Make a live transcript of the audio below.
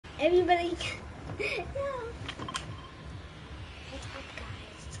Everybody. Yeah. What's up,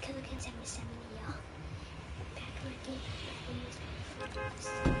 guys? It's Killakane77 here. Back again.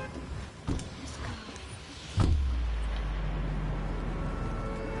 Let's go.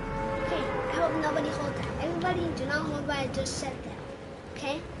 Okay, I hope nobody hold that. Everybody do not hold what I just said there.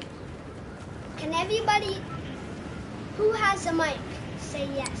 Okay? Can everybody who has a mic say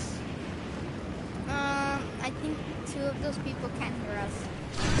yes? I think 2 of those people can't hear us.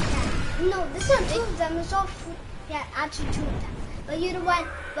 Yeah. No, this is not 2 of them. It's all yeah, actually 2 of them. But you're the one.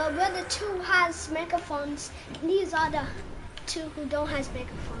 But we're the 2 who has microphones. These are the 2 who don't have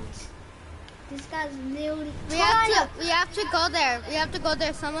microphones. These guys literally. We have to go there. We have to go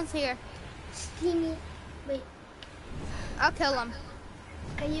there. Someone's here. Steamy. Wait. I'll kill them.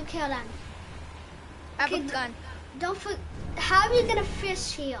 Can you kill them? I have a gun. Don't how are you gonna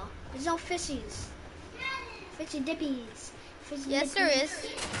fish here? There's no fishies. Fishy dippies. Fishy yes, dippies. there is.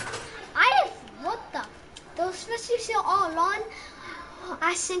 What the? Those fishies here all on?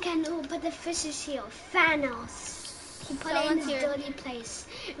 I think I know, but the fishies here. Thanos. He put it in this dirty place.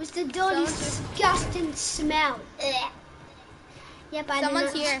 It was the dirty, disgusting smell. Yep, I know.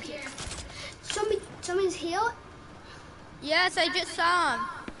 Someone's here. Someone's here? Yes, I just saw him.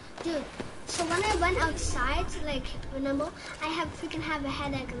 Dude. So when I went outside, like, remember, I freaking have a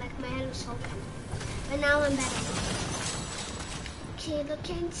headache, like my head was open. But now I'm better.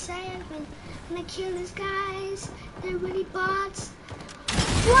 Killakane77, when I kill these guys, they're really bots.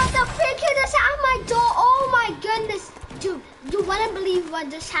 What the frick is this out my door? Oh my goodness. Dude, you wouldn't believe what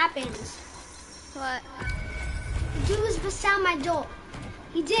just happened. What? The dude was beside my door.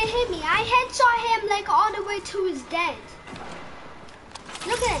 He didn't hit me. I headshot him like all the way to his dead.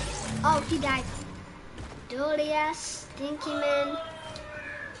 Look at it. Oh, he died. Dirty ass, stinky man.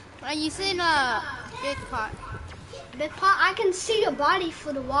 Are you seeing a big pot? Big pot? I can see your body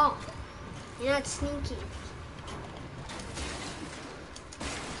through the wall. You're not sneaky.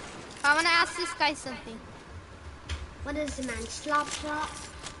 I want to ask this guy something. What is it, man? Slop.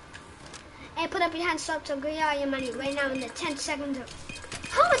 Hey, put up your hand, stop, so give all your money right now in the 10 seconds.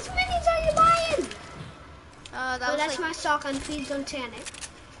 How much minis are you buying? That's like my sock on. Please don't turn it.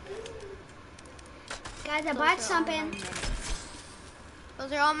 Guys, I bought something.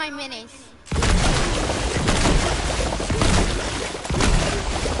 Those are all my minis.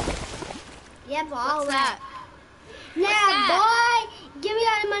 Yeah, but all that? Now, boy, give me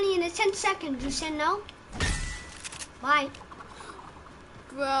all the money in the 10 seconds. You said no? Bye.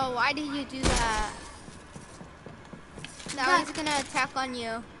 Bro, why did you do that? Now he's gonna attack on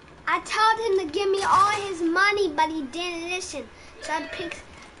you. I told him to give me all his money, but he didn't listen. So I picked.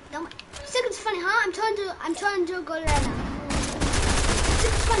 No, you think it's funny, huh? I'm trying to do a gorilla. You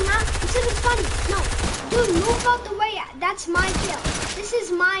think it's funny, huh? You think it's funny? No, dude, move out the way. That's my kill. This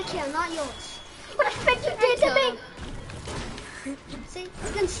is my kill, not yours. What the frick you did to me? See,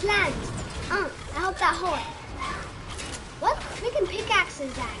 you can slant. I hope that hold. What freaking pickaxe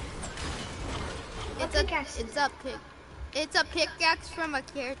is that? It's a pickaxe from a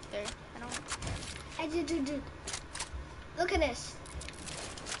character. Dude. Look at this.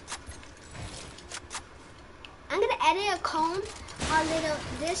 I'm gonna edit a cone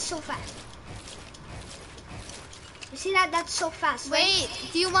this so fast. You see that? That's so fast. Wait,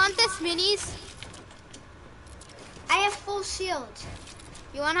 do you want this minis? I have full shield.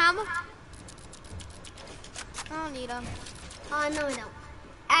 You wanna have them? I don't need them. Oh, no, I don't.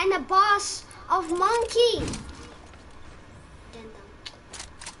 And the boss of monkey.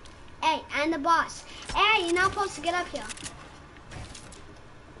 Hey, and the boss. Hey, you're not supposed to get up here.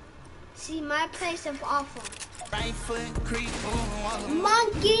 See, my place is awful.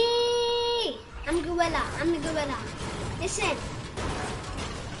 Monkey! I'm the gorilla. Listen.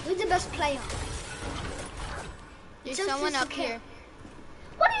 Who's the best player? There's someone up here.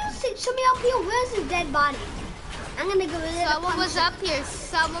 What do you think? Somebody up here? Where's the dead body? I'm gonna go with Someone was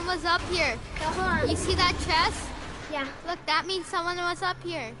up here. Okay, hold on. You see that chest? Yeah. Look, that means someone was up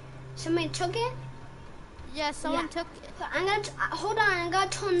here. Somebody took it? Yeah, someone took it. I'm gonna hold on. I'm gonna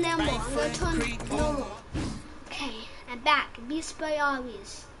turn normal. I'm gonna turn normal. Okay, I'm back. Beast Boy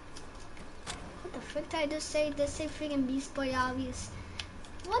obvious. What the frick did I just say? They say freaking Beast Boy obvious.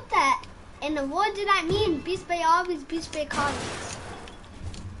 What the in the world did I mean? Beast Boy obvious, Beast Boy obvious.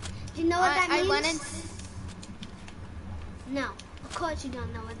 Do you know what that means? No, of course you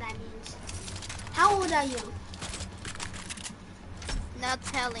don't know what that means. How old are you? Not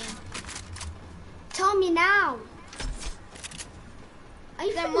telling. Tell me now. Are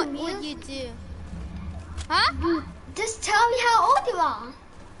you then what would you do? Huh? Just tell me how old you are.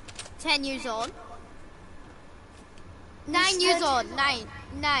 10 years old. 9 years old. 9.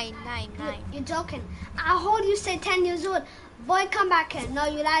 9. You're joking. I heard you say 10 years old. Boy, come back here. No,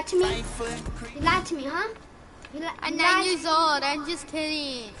 you lied to me. You lied to me, huh? I'm 9 years old. I'm just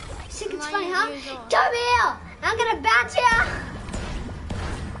kidding. Sick it's funny, huh? Come here. I'm gonna bat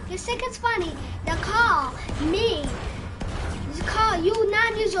you. You think it's funny? They call me. They call you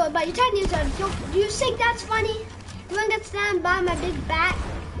 9 years old, but you're 10 years old. Do you think that's funny? You wanna get slammed by my big bat?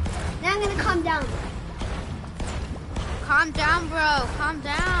 Now I'm gonna calm down. Calm down, bro. Calm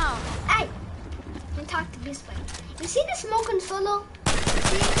down. Hey, don't talk to this way. You see the smoking solo?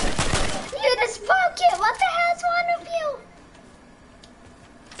 You just broke it. What the hell's wrong with you?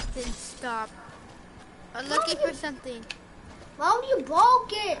 Then stop. I'm looking for something. Why would you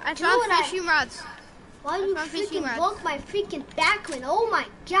broke it? I found fishing rods. Why you freaking broke my freaking backwind? Oh my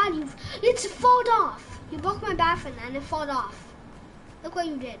god, it's fall off. You broke my backwind and it fall off. Look what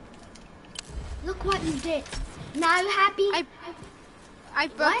you did. Look what you did. Now you happy? I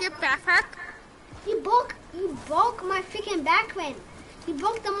broke your backpack. You broke my freaking backwind. You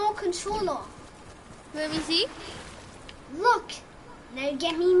broke the remote controller. Let me see. Look. Now you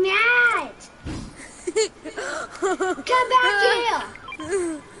get me mad. Come back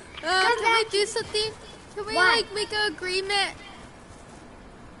here. Can we do something? Can we make an agreement?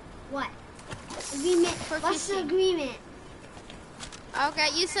 What? Agreement? What's the agreement? I'll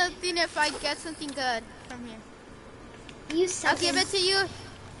get you something if I get something good from here. I'll give it to you.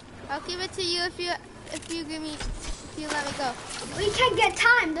 I'll give it to you if you let me go. We can't get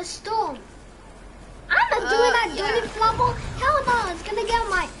time. The storm. I'm not doing that dirty flubble. Hell no! It's gonna get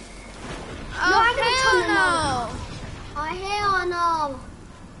my. Oh, I'm gonna turn it no! on. Oh hell no!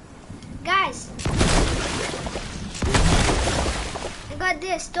 Guys, I got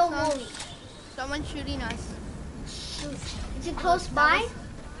this. Don't worry. Someone's shooting us. Shoot! Is it close by?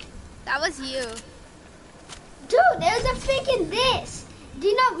 That was you. Dude, there's a freaking this. Do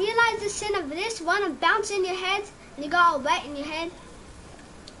you not realize the sin of this? Wanna bounce in your head and you got all wet in your head?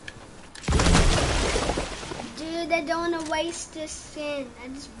 Dude, they don't wanna waste this sin. I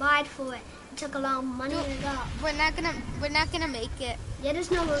just bought for it. It took a lot of money to go. We're not gonna make it. Yeah, there's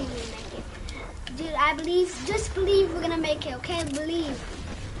no way we're gonna make it. Dude, I believe, just believe we're gonna make it, okay? Believe.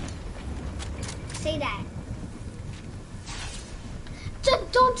 Say that.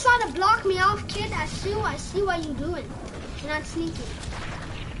 Just don't try to block me off, kid. I see what you're doing. You're not sneaking.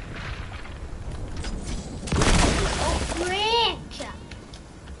 Oh, frick!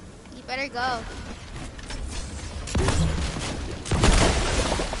 You better go.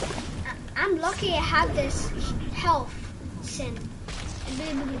 I'm lucky I have this health sin.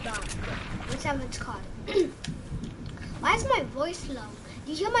 Ability bomb. Whatever it's called. Why is my voice low?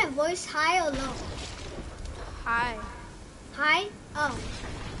 Do you hear my voice high or low? Hi. High? Oh.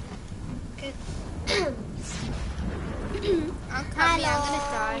 Good. I'm coming. Hello, I'm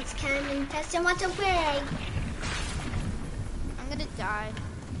gonna die. It's coming. Testing what's away. I'm gonna die.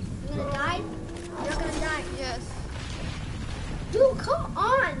 You're gonna die? You're gonna die. Yes. Dude, come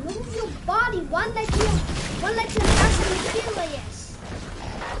on. Move your body. One like you Fast and Furious.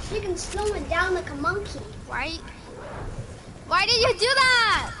 So you can slow it down like a monkey. Why did you do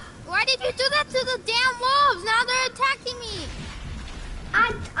that? Why did you do that to the damn wolves? Now they're attacking me.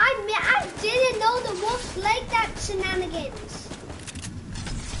 I didn't know the wolves like that shenanigans.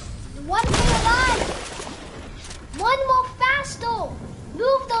 One more alive. One more faster.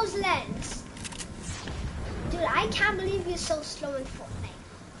 Move those legs. Dude, I can't believe you're so slow in Fortnite.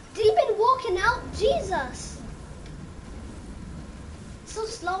 Did you been walking out? Jesus. So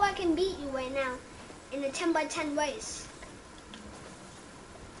slow I can beat you right now in a 10x10 race.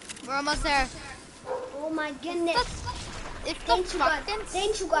 We're almost there. Oh my goodness. Thank you,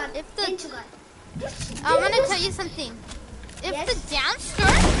 God. I'm gonna tell you something. If the damn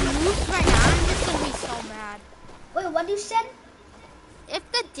storm moves right now, I'm just gonna be so mad. Wait, what you said? If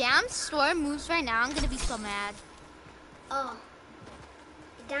the damn storm moves right now, I'm gonna be so mad. Oh.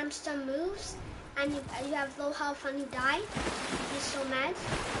 The damn storm moves and you have low health and you die? You're so mad?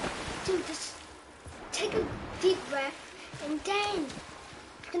 Dude, just take a deep breath and then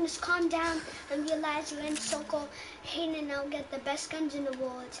you can just calm down and realize you're in Soko, Hayden and I'll get the best guns in the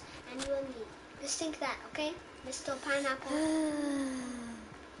world and you and me. Just think that, okay? Mr. Pineapple.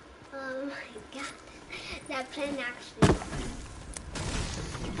 Oh my god. That plan actually.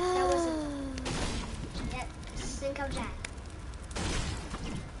 That was yeah, just think of that.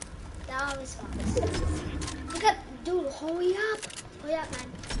 That always works. Look at, dude, hurry up. Hurry up, man.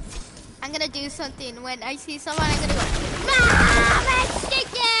 I'm gonna do something. When I see someone, I'm gonna go, Mom, it's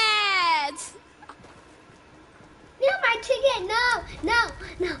tickets! No, my ticket, no.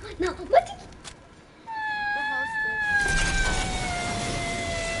 What did The hell's this?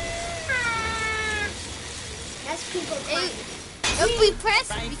 people crying. If we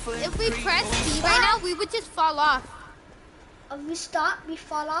press B right now, we would just fall off. If we stop, we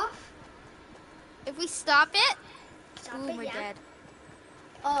fall off. If we stop it, Stop we're dead.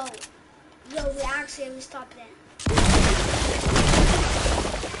 Oh, yo, we stopped it.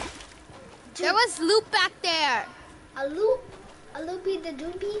 Dude, there was loot back there. A loot? A loopy the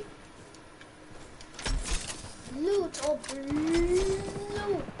doopy? Loot, oh,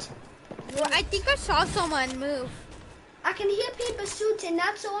 loot. Well, I think I saw someone move. I can hear people shooting.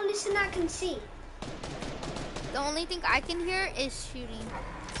 That's the only thing I can see. The only thing I can hear is shooting.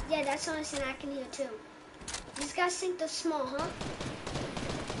 Yeah, that's the only thing I can hear too. These guys think they're small, huh?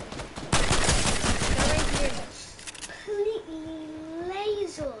 They're right here. Completely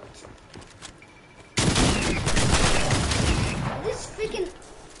lasered. This freaking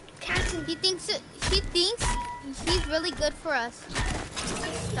captain. He thinks he's really good for us.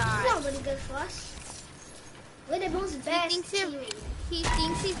 He's not really good for us. We're the most best team. He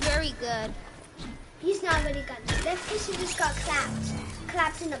thinks he's very good. He's not really good. That fish just got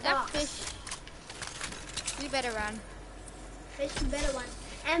clapped in the box. Fish. We better run. Fish, you better run.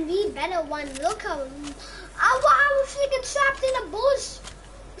 And we better run. Look how I was freaking trapped in a bush.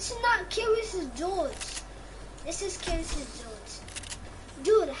 This is not Curious's George. This is Curious's George.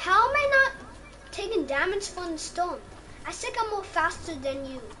 Dude, how am I not taking damage from the storm? I think I'm more faster than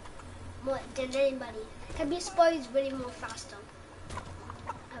you. More than anybody. This boy is really more faster.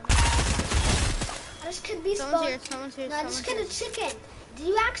 This could be someone's here. No, this could be chicken. Do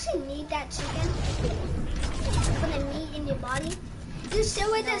you actually need that chicken? For the meat in your body? Just stay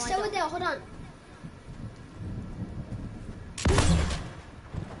right there, hold on.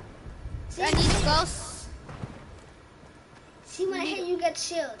 See, I need to go. See, when I hit you get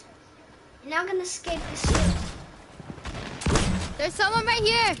shield. You're not gonna escape the shield. There's someone right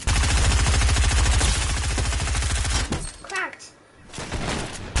here. Cracked.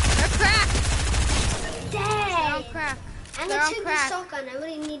 They're cracked. Dang. They're on crack. I'm gonna take the shotgun. I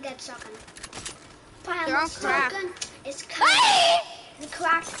really need that shotgun. They're on crack. It's cracked. It's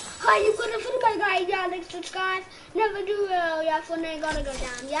cracked. Hi, you gonna feel my guy? Yeah, like subscribe. Never do well. Yeah, for now you gotta go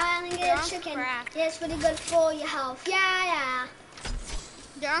down. Yeah, and get a chicken. Crack. Yeah, it's really good for your health. Yeah.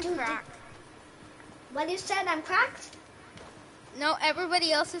 They're on crack. What you said? I'm cracked? No,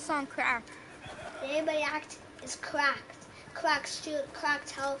 everybody else is on crack. Everybody is cracked. Cracked shield,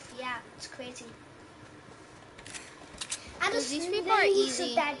 cracked health. Yeah, it's crazy. These people are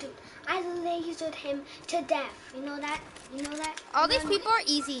easy. That dude. I lasered him to death. You know that? All these people are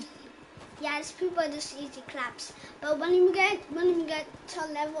easy. Yeah, these people are just easy claps. But when you get to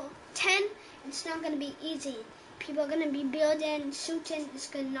level 10, it's not gonna be easy. People are gonna be building, shooting. It's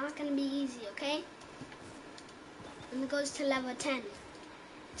not gonna be easy, okay? When it goes to level 10,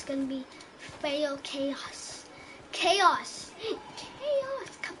 it's gonna be fail chaos. Chaos,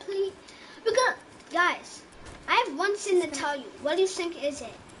 complete. Guys, I have one thing to tell you. What do you think is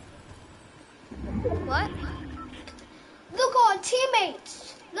it? What? Look at our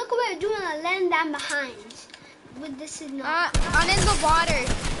teammates. Look what we're doing to land them behind. With this is not. I'm in the water.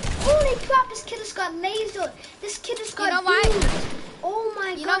 Holy crap! This kid has got lasered. This kid has got. You know why? Oh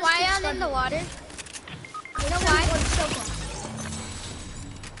my god. You know why I'm in the water? You know why?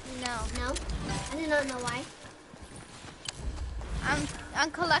 No. I do not know why.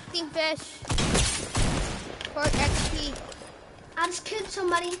 I'm collecting fish for XP. I just killed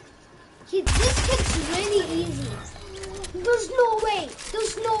somebody. This kid's really easy. There's no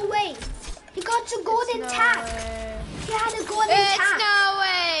way. He got a golden tack. He had a golden tack. It's no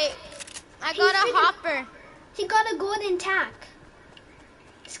way. I got a hopper. He got a golden tack.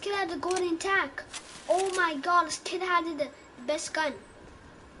 This kid had a golden tack. Oh my god, this kid had the best gun.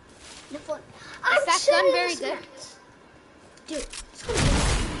 Is that gun very good? Dude, it's good.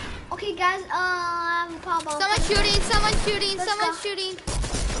 Okay guys, I have a problem. Someone's shooting.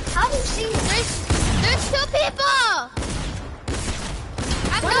 How do you see? There's two people.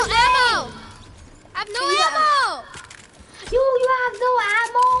 I have no ammo. You have no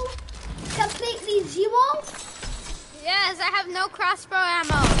ammo? Completely zero? Yes, I have no crossbow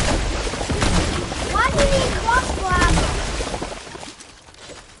ammo. Why do you need crossbow ammo?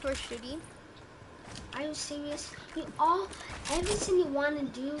 For shooting. Are you serious? Everything you want to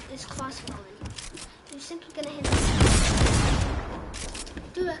do is crossbowing. You think you're gonna hit me?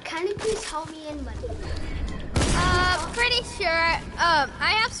 Dude, can you please help me in, buddy? Pretty sure.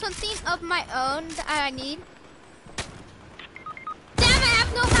 I have something of my own that I need. Damn, I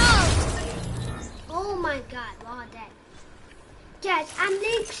have no health. Oh my god, we're all dead. Guys, I'm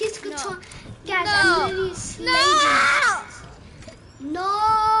literally please control. Guys, No. I'm literally slaying. No!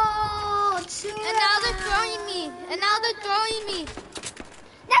 And now they're throwing me. and now they're throwing me.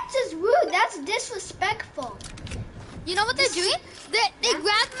 That's just rude. That's disrespectful. You know what they're doing? They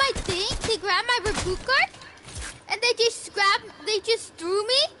grabbed my thing. They grabbed my reboot card, and they just threw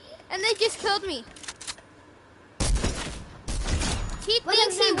me, and they just killed me. He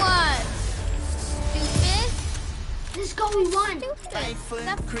thinks he won. Stupid. Let's go, we won. Stupid.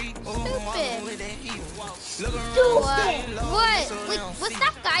 Stupid. What? Wait, was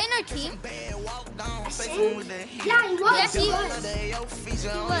that guy in our team? Yeah, he was. Yes, he was.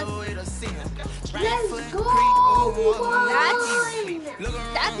 Let's go, we won.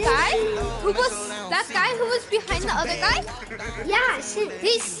 That guy who was behind the other guy? Yeah,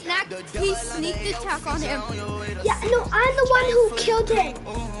 he sneaked attack on him. Yeah, no, I'm the one who killed him.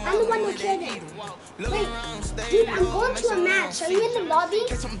 Wait, dude, I'm going to a match. Are you in the lobby?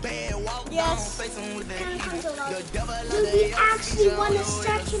 Yes. Can I come to the lobby? Dude, we actually won the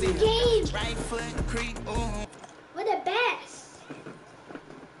second game. We're the best.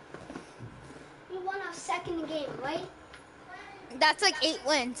 We won our second game, right? That's like 8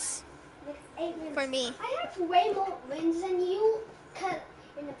 wins. Like 8 wins. For me. I have way more wins than you, because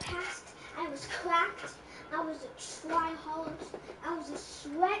in the past, I was cracked. I was a try-hard. I was a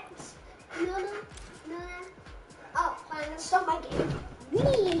sweat. No. Oh, fine, let's start my game.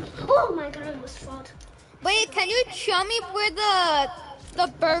 Whee! Oh my god, I almost fought. Wait, can you show me where the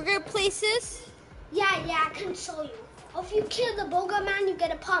burger place is? Yeah, I can show you. If you kill the burger man, you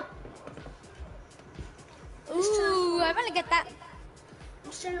get a pump. Ooh, I want to get that.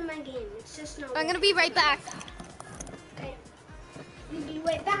 I'm starting my game. It's just not. I'm gonna be right back. Okay. You'll be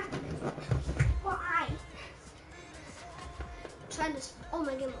right back. Why? Trying to. Oh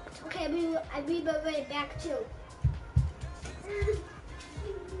my god. Okay, I'll be right back too.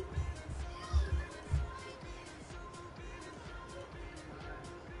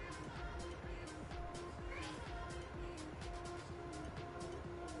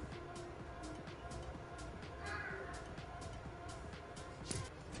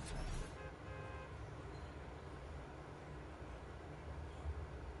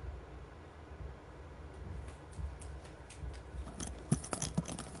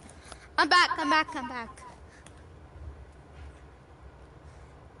 I'm back.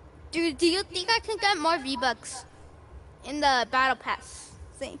 Dude, do you think I can get more V-Bucks in the battle pass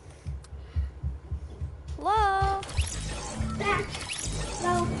thing? Hello? Back.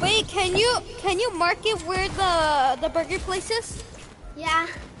 No. Wait, can you mark it where the burger place is? Yeah.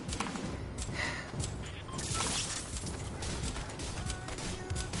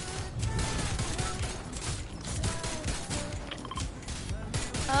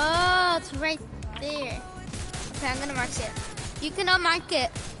 Oh, it's right there. Okay, I'm gonna mark it. You cannot mark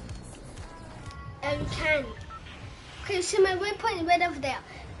it. Yeah, you can. Okay, see my waypoint right over there.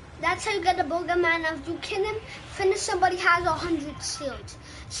 That's how you get the burger man. If you kill him, finish somebody has 100 shields.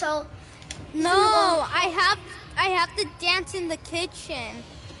 So. No, I have to dance in the kitchen.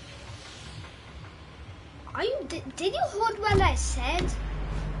 Are you? Did you heard what I said?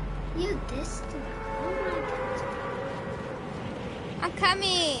 You this? Oh my god. I'm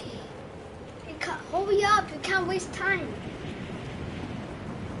coming. Hurry up, you can't waste time.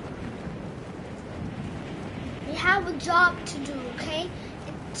 We have a job to do, okay?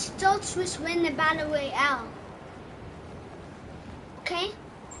 It starts with win the Battle Royale. Okay?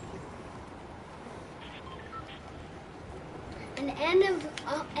 And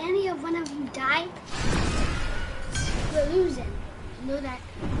any of one of you die, we're losing. You know that?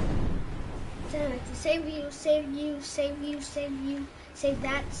 So save you. Save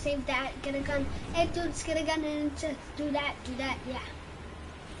that, get a gun. Hey dudes, get a gun and just do that, yeah.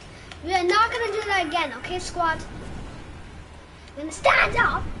 We are not gonna do that again, okay squad? We're gonna stand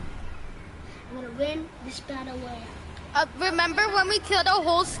up. I'm gonna win this battle royale. Remember when we killed a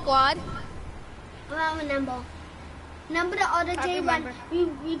whole squad? I remember. Remember the other day when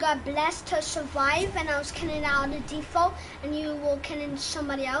we got blessed to survive and I was killing out the default and you were killing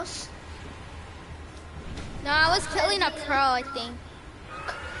somebody else? No, I was killing a pro, I think.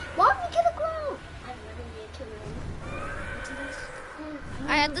 Why would we kill a girl?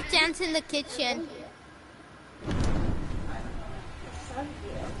 I had to dance in the kitchen.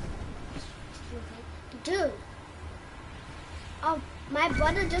 Dude. Oh, my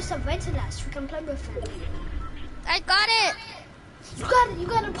brother just invited us. We can play with him. I got it. You got it? You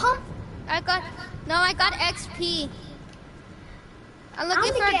got a pump? I got XP. I'm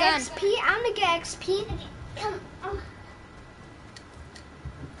looking for a gun. I'm gonna get XP. Come on.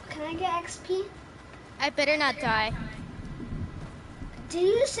 Can I get XP? I better not die. Did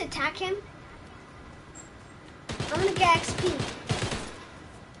you just attack him? I'm gonna get XP.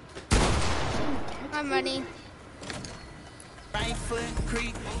 I'm running.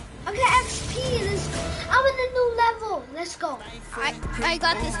 Okay, XP. I'm in a new level. Let's go. I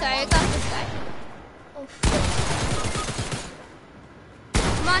got this guy. I got this guy. Oh,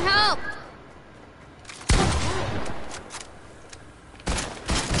 come on, help.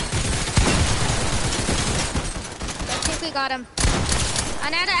 I think we got him.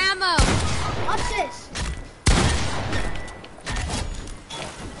 I'm out of ammo. What's this?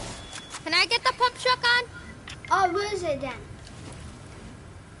 Can I get the pump shotgun? Oh, where is it then?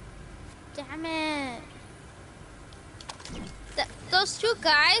 Damn it. Those two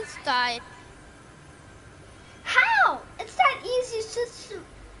guys died. How? It's that easy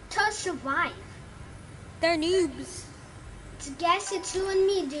to survive. They're noobs. Guess it's you and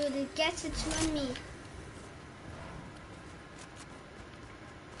me, dude. Guess it's you and me.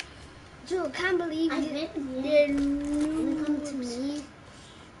 Dude, I can't believe they're noobs.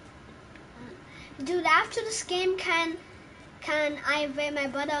 Dude, after this game, can I invite my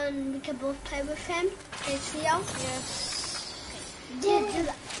brother and we can both play with him? It's Leo? Yes.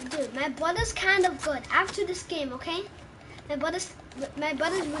 Dude, my brother's kind of good. After this game, okay? My brother's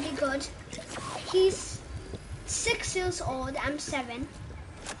really good. He's 6 years old. I'm 7.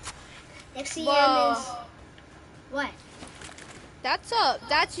 Next year is what?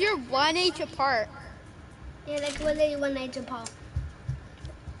 That's your 1 age apart. Yeah, like literally 1 age apart.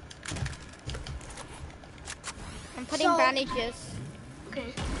 I'm putting bandages.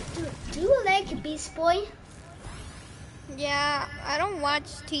 Okay. Do you like Beast Boy? Yeah, I don't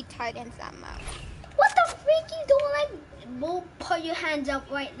watch Teen Titans that much. What the freak? You don't like? Well, put your hands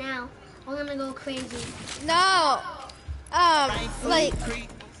up right now. I'm gonna go crazy. No. Like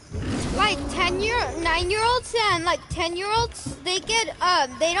 9-year-olds and like 10-year-olds, they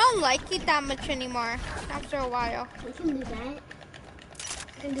don't like it that much anymore after a while. We can do that.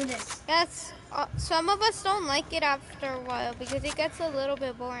 We can do this. Yes. Some of us don't like it after a while because it gets a little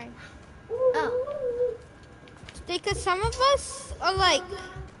bit boring. Oh. Because some of us are like,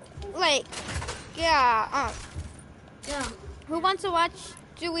 yeah. Who wants to watch?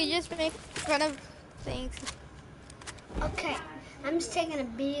 Do we just make fun of things? Okay. I'm just taking a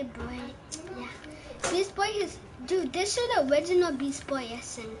big break. Yeah. Beast Boy is, dude, this is the original Beast Boy, I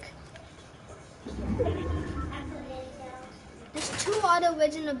think. There's 2 other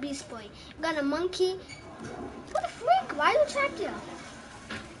original Beast Boy. You got a monkey. What the freak? Why are you trapped here?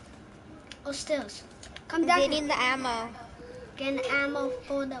 Oh, Stills. Come down. Getting the ammo. Getting ammo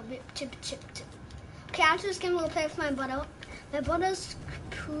for the whip chip. Okay, after this game, we'll play with my brother. My brother's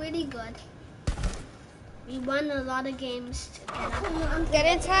pretty good. We won a lot of games together. Get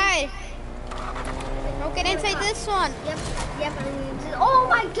inside. Don't get inside this one. Yep. Oh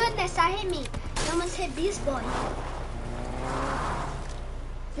my goodness, that hit me. I almost hit Beast Boy.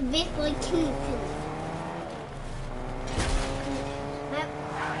 The Beast Boy too.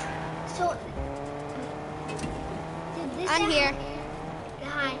 So, I'm here.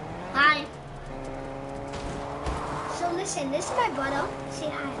 Hi. So listen, this is my brother. Say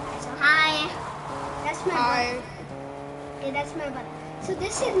hi, Liza. Hi. That's my brother. Yeah, that's my brother. So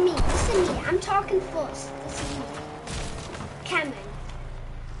this is me. I'm talking first. This is me. Cameron.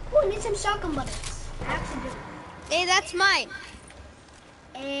 Oh, need some shotgun bullets. I have to do it. Hey, that's mine.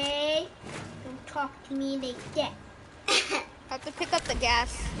 Hey, don't talk to me like that. I have to pick up the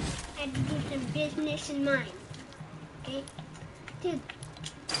gas. I have to do some business in mine. Okay? Dude,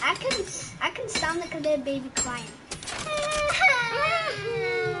 I can sound like a little baby crying.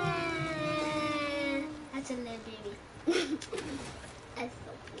 That's a little baby. That's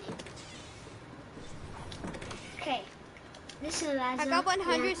so funny. Okay. Listen, Eliza. I got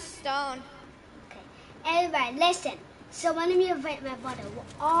 100 stone. Okay. Everybody, listen. So when we invite my brother, we're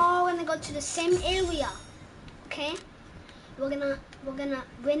all gonna go to the same area. Okay? We're gonna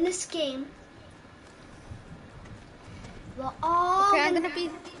win this game. We're all okay, I'm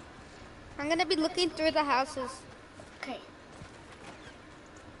gonna be looking through the houses. Okay.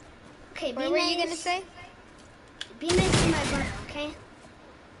 Okay, what were you gonna say? Be nice to my brother, okay?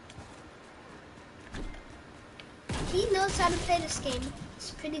 He knows how to play this game.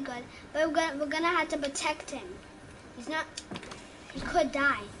 It's pretty good. But we're gonna have to protect him. He could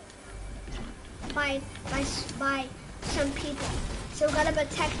die by some people. So we're gonna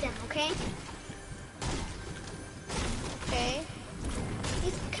protect him, okay? Okay.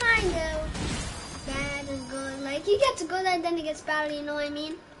 It's kind of bad and good. Like, he gets good and then he gets bad, you know what I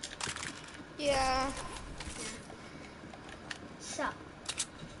mean? Yeah. So,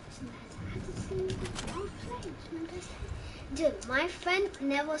 dude, my friend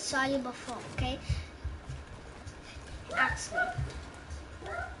never saw you before, okay? Actually.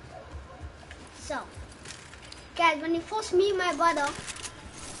 So, Guys, when you first meet my brother,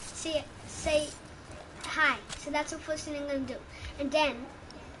 say hi. So that's the first thing I'm gonna do. And then,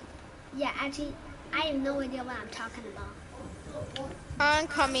 yeah, actually, I have no idea what I'm talking about. I'm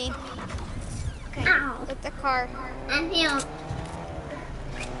coming. Okay. Ow. With the car. I'm here.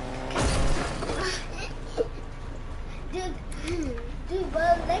 Dude,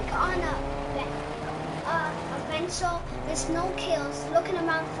 but like on a pencil, there's no kills, looking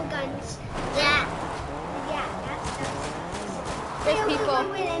around for guns. Yeah. Yeah, that's. There's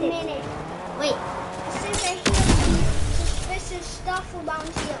people. Wait a minute. Wait. Since I hear suspicious stuff around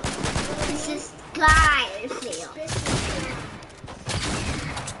here. This is guys here. This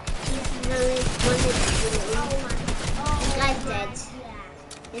guy's dead.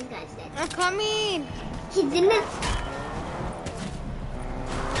 This guy's dead. I'm coming. He didn't.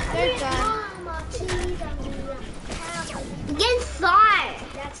 They're done. Get far.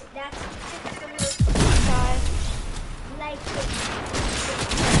 That's like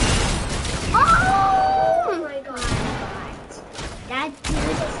Oh my god. That dude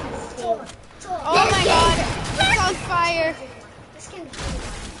is still. Oh my god. It's on fire. This can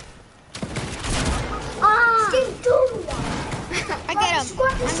Oh. I get him.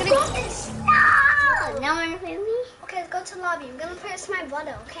 No. No one with me. Okay, let's go to the lobby. I'm gonna press my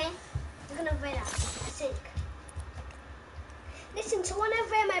brother, okay? I'm gonna invite us. I think. Listen, so when I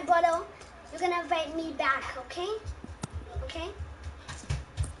invite my brother, you're gonna invite me back, okay? Okay?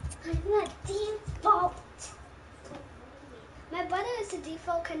 I'm the default. My brother is the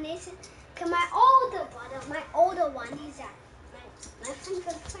default connection. Cause my older brother, my older one, he's at my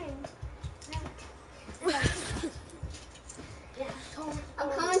friend. Yeah, I'm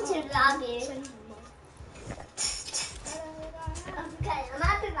coming to the lobby. Okay, I'm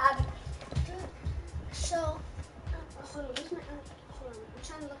at the lobby. So, hold on, where's my, hold on, I'm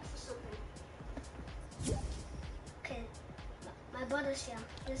trying to look for something. Okay, my brother's here,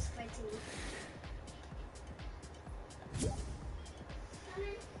 he's fighting me.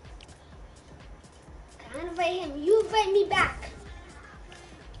 Okay, I'm gonna invite him, you invite me back.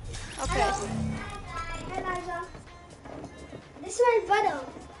 Okay. Hello. Hi, Liza. This is my brother.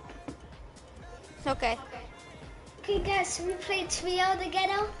 Okay. Okay, guys, should we play trio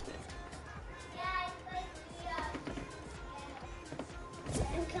together?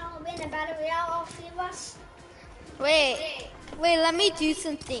 And can we win a battle royale, all three of us? Wait, let me do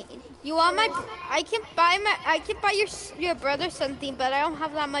something. You want my? I can buy your brother something, but I don't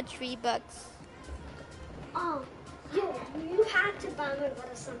have that much V-Bucks. Oh, you have to buy my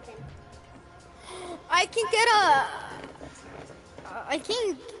brother something. I can get a. I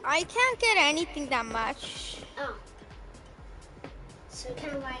can't get anything that much. Oh. So you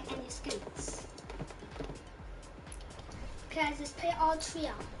can't buy any skins. Guys, let's play all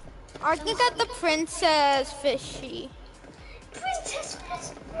trio. I can get the Princess Fishy. Princess,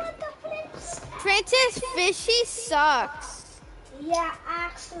 what the flips? Princess Fishy sucks. Yeah,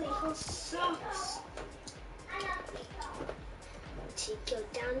 actually, he sucks. Chico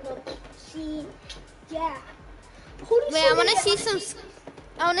down the sea. Yeah. Wait, I wanna see some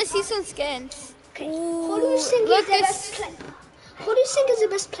skins. Okay. Ooh, Who do you think look, is the best player? Who do you think is the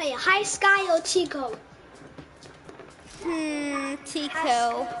best player? High Sky or Chico?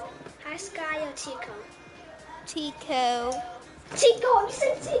 Tico. High Sky or Chico? Tico. Chico, you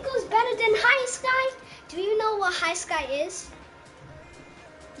think Chico's better than High Sky? Do you know what High Sky is?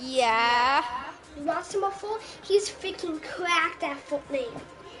 Yeah. You watched him before? He's freaking cracked at Fortnite.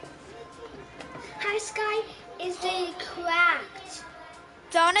 High Sky is really cracked.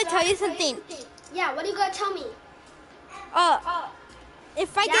 So I wanna tell you something. Yeah, what are you gonna tell me?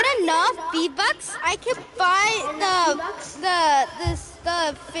 If I get enough V-Bucks, I can buy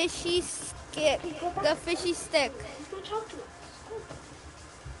the fishy stick. The fishy stick.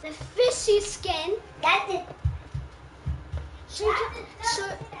 The fishy skin. That's it. So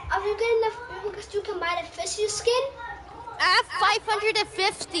are you getting enough because you can buy the fishy skin? I have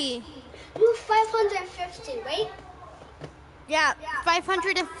 550. You 550, right? Yeah,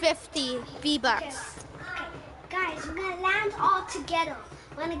 550 V-Bucks. Okay, guys, we're gonna land all together.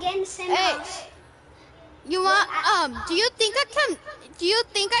 We're gonna get in the same house. You want do you think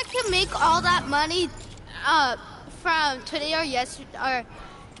I can make all that money from today or yesterday, or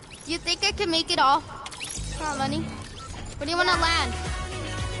do you think I can make it all from money? Where do you want to land?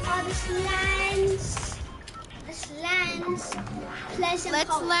 This lands Pleasant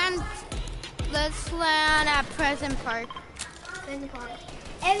Park. Let's land at Pleasant Park.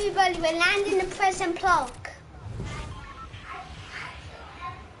 Everybody, we're landing in Pleasant Park.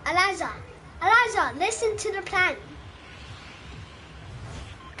 Eliza, listen to the plan.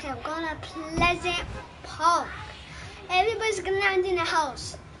 Okay, Okay, we're going to Pleasant Park. Everybody's gonna land in a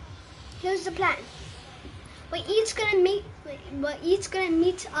house. Here's the plan. We're each gonna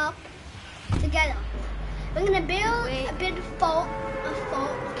meet up together. We're gonna build a bit of fort,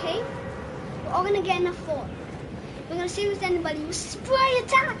 okay? We're all gonna get in a fort. We're gonna see if there's anybody. We spray,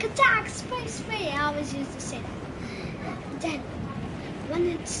 attack, spray. I always used to say that. Then, when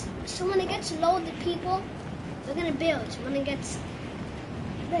it gets low, the people, we're gonna build. When it gets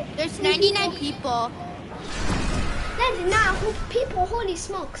there's 99 people. 99 people, holy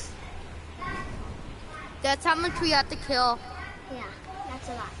smokes. That's how much we have to kill. Yeah, that's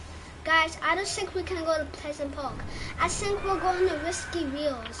a lot. Guys, I don't think we can go to Pleasant Park. I think we're going to Risky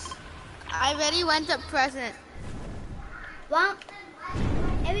Wheels. I already went to Pleasant. Well,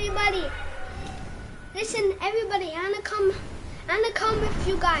 everybody, listen, everybody, I'm gonna come with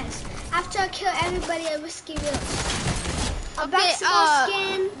you guys after I kill everybody at Risky Wheels. A basketball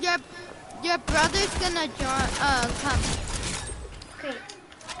skin. Your brother's gonna come. Okay.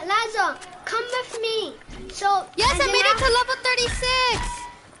 Eliza, come with me. So yes, I made it to level 36.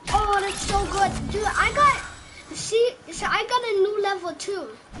 Oh, that's so good, dude. I got a new level too.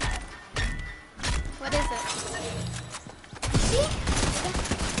 What is it? See?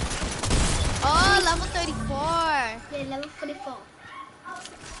 Oh, level 34. Yeah, level 44.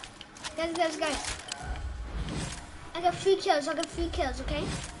 Guys. I got 3 kills, okay?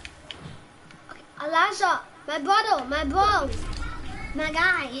 Okay, Eliza, my brother, my bro, my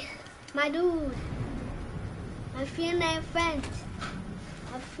guy, my dude, my female friend,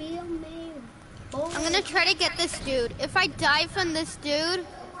 my female boy. I'm gonna try to get this dude. If I die from this dude,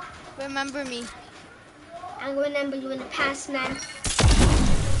 remember me. I'm gonna remember you in the past, man.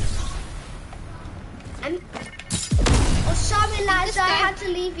 Oh, sorry, Eliza, I had to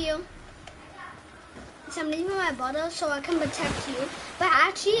leave you. So I'm leaving my brother so I can protect you. But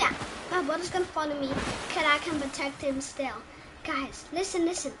actually, my brother's gonna follow me because I can protect him still. Guys, listen.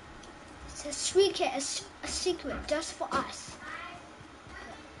 It's a secret, a secret just for us.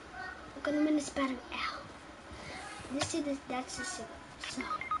 We're gonna win this battle out. That's the secret. So.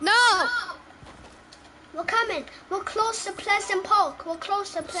 No! We're coming. We're close to Pleasant Park.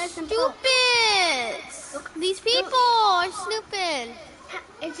 Stupid! These people are stupid.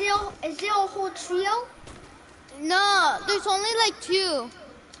 Is there a whole trio? No, there's only like 2.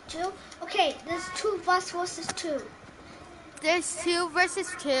 2? Okay, there's 2 of us versus 2. There's 2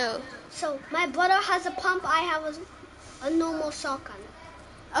 versus 2. So my brother has a pump. I have a normal shotgun.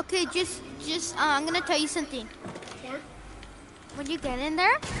 Okay, just I'm gonna tell you something. Yeah. When you get in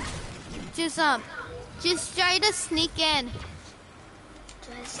there, just try to sneak in.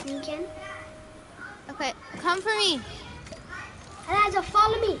 Do I sneak in? Okay, come for me. Eliza,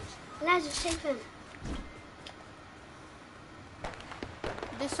 follow me. Eliza, save him.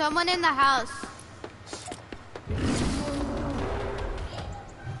 There's someone in the house.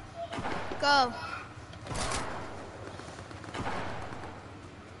 Go.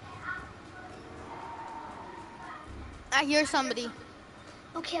 I hear somebody.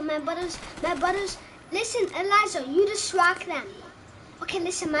 Okay, my brothers, listen, Eliza, you distract them. Okay,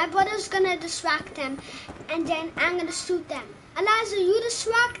 listen, my brother's gonna distract them, and then I'm gonna shoot them. Eliza, you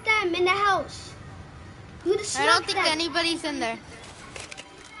distract them in the house. You distract them. I don't think anybody's in there.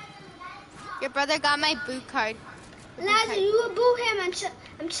 Your brother got my boot card. Eliza, you boo him.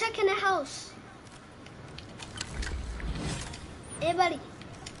 I'm checking the house. Everybody,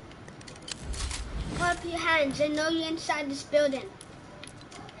 put up your hands. I know you're inside this building.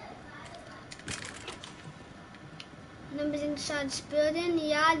 Numbers inside this building.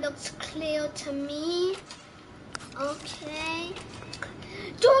 Yeah, looks clear to me. Okay.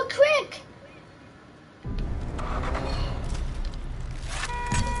 Do it quick!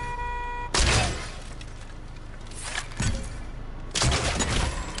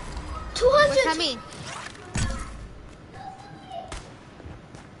 What's that mean?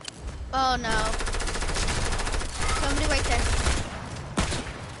 Oh no. Somebody right there.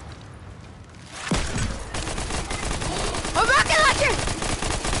 A rocket launcher!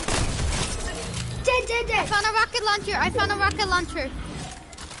 Dead. I found a rocket launcher.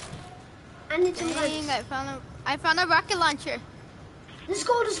 I need some Dang, guns. I found a rocket launcher. Let's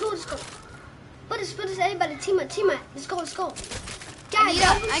go. Put us, everybody, team up. Let's go. Guys,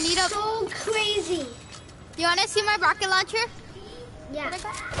 that was so crazy. Do you want to see my rocket launcher? Yeah.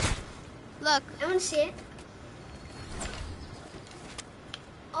 Look. I want to see it.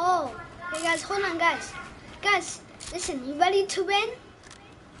 Oh, hey guys, hold on, guys. Guys, listen, you ready to win?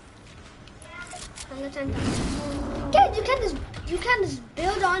 Guys, you can't just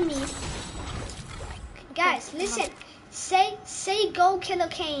build on me. Guys, listen. Say go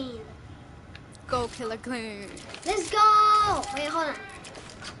Killakane. Go Killakane. Let's go. Wait, hold on.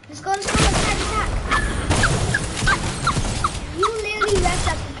 Let's go. Attack. You literally wrecked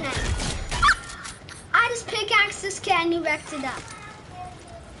up the plan. I just pickaxed this kid and you wrecked it up.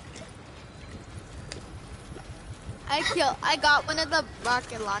 I got one of the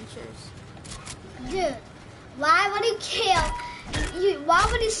rocket launchers. Dude, why would he kill you? Why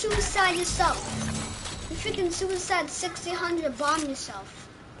would you suicide yourself? You freaking suicide 600 bomb yourself.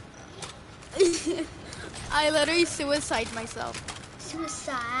 I literally suicide myself.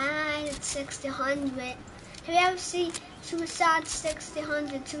 Suicide 600. Have you ever seen suicide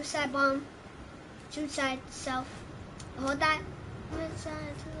 600 suicide bomb? Suicide self. Hold that.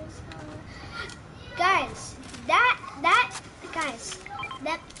 Suicide. Guys,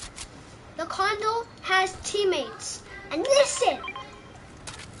 the condo has teammates. And listen,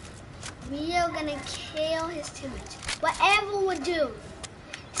 we are gonna kill his teammates. Whatever we do,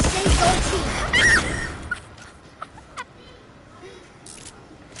 say go team.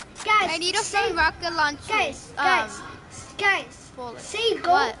 Guys, I need a free rocket launcher. Guys, Bullet. say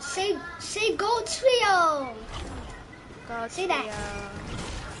go. What? Say go trio. Go Say that. trio.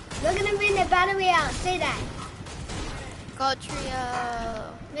 We're gonna win the battle royale. Say that. Go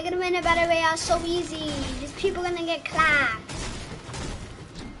trio. We're gonna win the battle royale so easy. These people are gonna get clapped.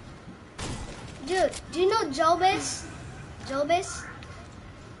 Dude, do you know Jobis? Jobis?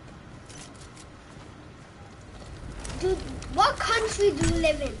 Dude, what country do you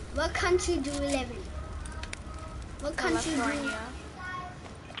live in? What country do you live in? What country California.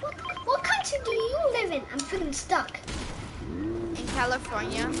 What country do you live in? I'm freaking stuck. In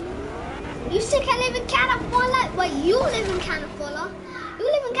California. You think I live in California? Wait, you live in California? You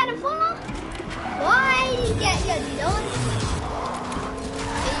live in California? Why did you get your loan?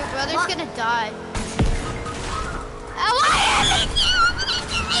 Hey, your brother's gonna die.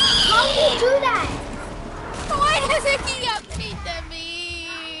 How do you do that? Why doesn't he update to me?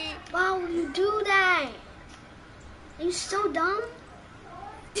 Why would you do that? Are you so dumb?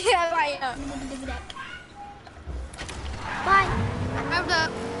 Yeah, I am. Bye. I'm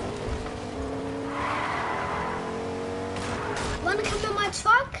up. Wanna come in my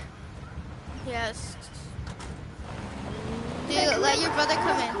truck? Yes. Hey, Dude, come let in your my- brother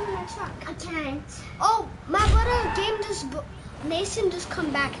come in. Come in my truck. I can't. Oh, my brother Nathan just come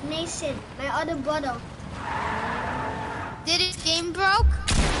back. Nathan, my other brother. Did his game broke?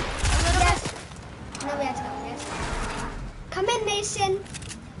 A little Yes. bit? No, we have to go. Yes. Come in, Nathan.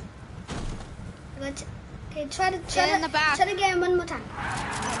 Okay, try to in the back. Try to get him one more time.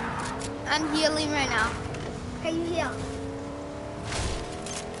 I'm healing right now. Okay, you heal.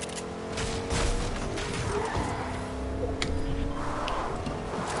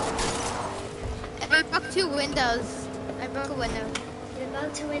 I broke 2 windows. I broke a window. You're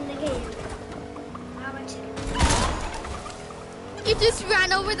about to win the game. How about you? You just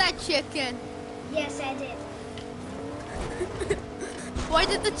ran over that chicken. Yes, I did. Why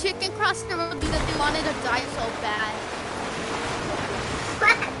did the chicken cross the road because they wanted to die so bad?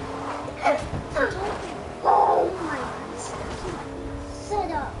 Oh my God.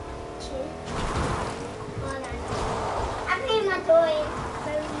 Shut up, kid. Hold on. I played my toy.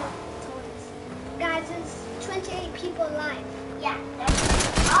 Guys, there's 28 people alive. Yeah.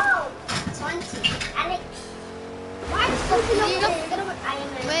 Oh, 20. Alex. Why is something You over need there? a- You're gonna- I am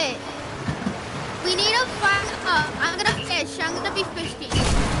ready. Wait. We need to find. I'm gonna fish. I'm gonna be fishing.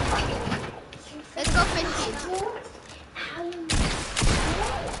 Let's go fishing.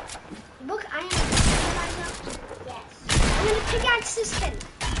 Look, I am. Yes. I'm gonna pickaxe this thing.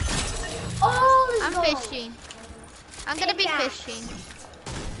 Oh, let's I'm go. fishing. I'm gonna be Pickaxe. fishing.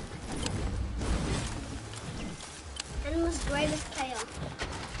 Animal's greatest player.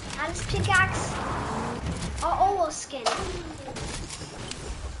 I just pickaxe our owl skin.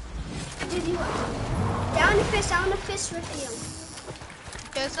 Dude, you down the fish. I want to fish with you.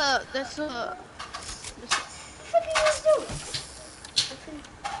 There's a. What the frick are you guys doing?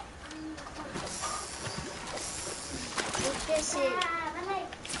 We're fishing.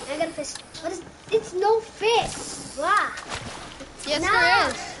 I gotta fish. What is? It's no fish. Blah. Yes, No. there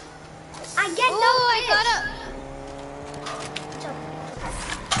is. I get no Oh, I fish. got it.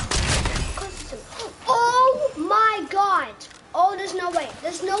 Oh my God. Oh, there's no way.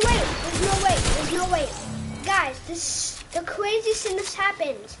 There's no way. There's no way. There's no way. Guys, the craziest thing that's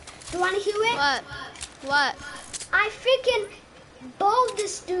happened. You want to hear it? What? What? I freaking bowled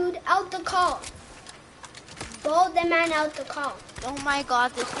this dude out the car. Bowled the man out the car. Oh my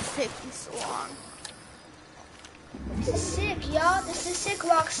God, this is taking so long. This is sick, y'all. This is sick.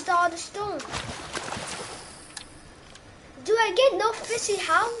 Rockstar the Stone. Do I get no fishy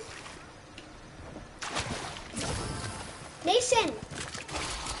how? Mason!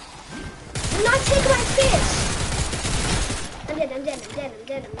 Do not take my fish! I'm dead, I'm dead, I'm dead, I'm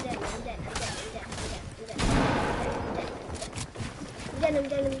dead, I'm dead, I'm dead, I'm dead, I'm dead, I'm dead, I'm dead, I'm dead, I'm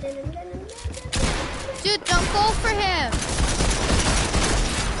dead, I'm dead, I'm dead. Dude, don't go for him.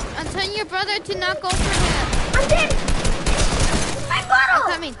 I'm telling your brother to not go for him. I'm dead! My bottle!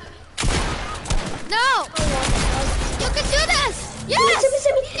 I'm coming. No! You can do this! Yes!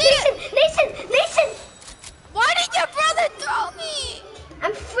 Nathan! Why did your brother throw me?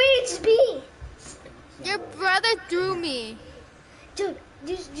 I'm free to be. Your brother threw me. Dude,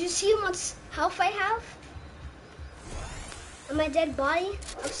 do you see how much health I have? And my dead body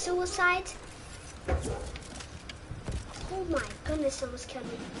of suicide? Oh my goodness, almost killed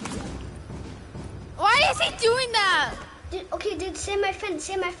me. Why is he doing that? Dude, okay, dude, save my friend,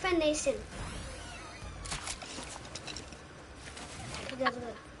 Nathan.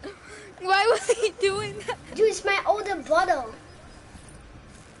 Why was he doing that? Dude, it's my older brother.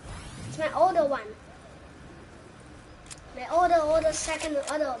 It's my older one. My older second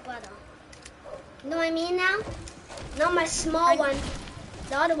brother. You know what I mean now? Not my small one.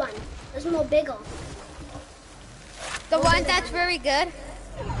 The other one. It's more bigger. The one that's very good?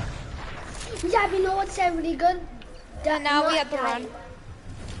 Yeah, you know what's really good? And now we have to run.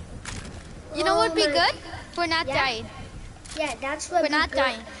 You know what would be good? We're not dying. Yeah, that's what we're not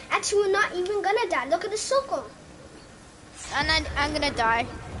dying. Actually, we're not even gonna die. Look at the circle. And I'm gonna die.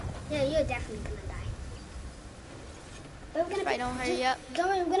 Yeah, you're definitely gonna die. But we're gonna if I don't hurry up. Don't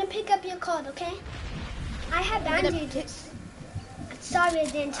worry, we're gonna pick up your card, okay? I have bandages. Sorry, I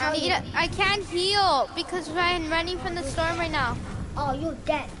didn't tell you. I can't heal because I'm running from the storm right now. Oh, you're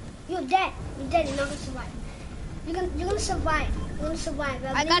dead. You're dead. You're dead. You're not gonna survive. You're gonna survive. You're gonna survive.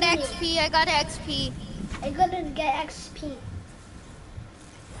 I got XP. I got XP. I gotta get XP.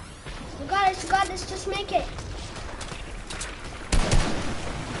 You got this, just make it.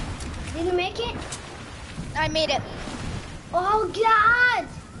 Did you make it? I made it. Oh God!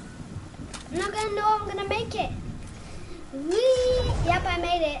 I'm not gonna know I'm gonna make it. Whee! Yep, I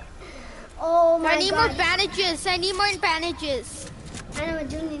made it. Oh my God. I need more bandages. I need more bandages. I know I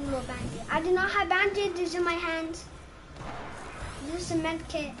do need more bandages. I do not have bandages in my hands. This is a med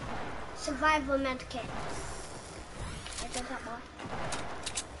kit. Survival med kit.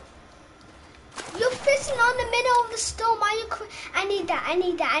 You're fishing on the middle of the storm. Are you? I need that.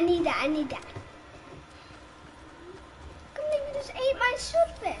 Come on, you just ate my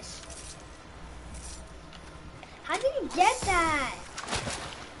swordfish. How did you get that?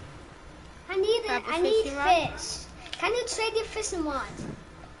 I need fish. Can you trade your fishing rod?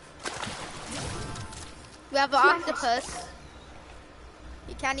 We have an octopus.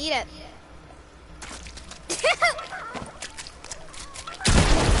 You can't eat it.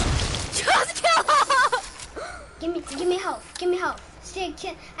 Just kill him! Give me health. See,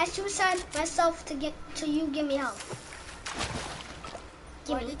 I suicide myself to you. Give me health.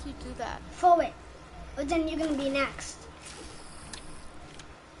 Why did you do that? Forward. But then you're gonna be next.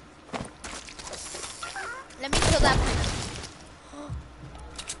 Let me kill that person.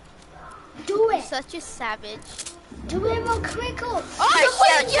 Do it. You're such a savage. Do it real quick. Oh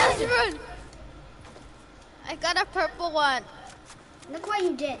shit, just run. I got a purple one. Look what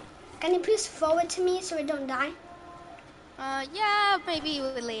you did. Can you please forward to me so I don't die? Yeah, maybe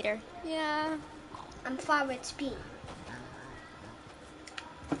later. Yeah. I'm forward speed.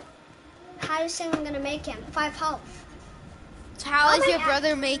 How do you think I'm gonna make him? 5 health. How is your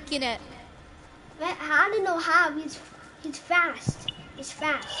brother making it? I don't know how. He's fast. He's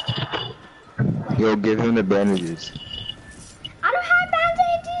fast. Yo, give him the bandages. I don't have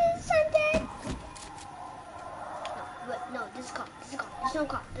bandages. I'm dead. No, this is caught.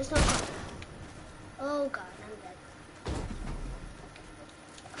 There's no caught. Oh God, I'm dead.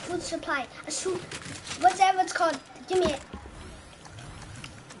 Food supply. Whatever it's called. Give me it.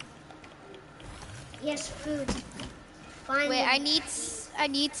 Yes, food. Finally. Wait, I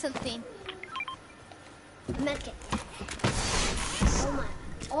need something. Medkit.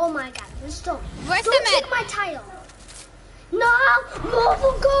 Oh my God, let's go. Where's Don't the take my tile. No,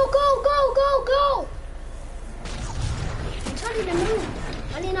 move, go. I'm trying to move.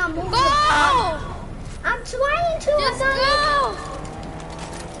 I did not move. Go! I'm trying to. Just go.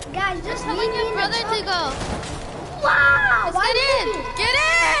 Guys, just leave leave your brother to go. Wow! Get in! Get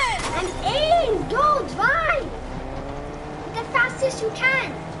in! I'm in! Go, drive! The fastest you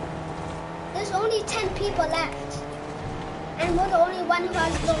can. There's only 10 people left. And we're the only one who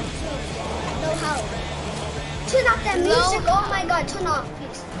has no health. Turn off that music. Oh my God, turn off,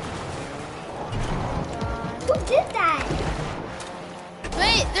 please. Who did that?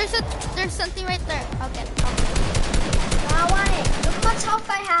 Wait, there's something right there. Okay. I want it. Look how much health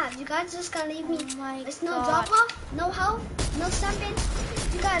I have. You guys just gonna leave me. Oh my There's no God. drop off, no health, no stepping.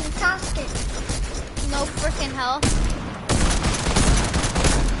 You got a task it. No freaking hell.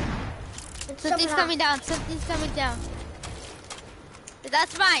 Something's coming down. Something's coming down.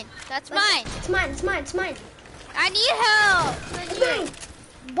 That's mine. That's mine. It's mine. It's mine. It's mine. I need help. It's mine.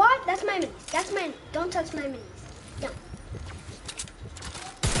 What? That's my minis. That's mine. Don't touch my minis. No.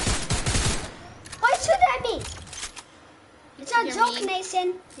 Why shoot at me? It's a You're joke, mean.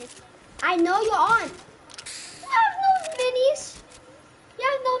 Nathan. I know you're on. You have no minis. You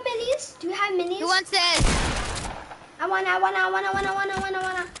have no minis. Do you have minis? Who wants this? I wanna.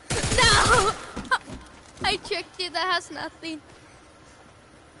 No. I tricked you. That has nothing.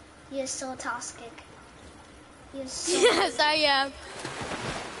 You're so toxic. You're so. Yes, I am.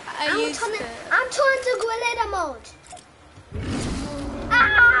 I'm used turning it. to gorilla mode.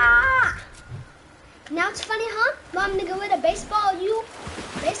 Ah! Now it's funny, huh? Want me to go with a baseball you?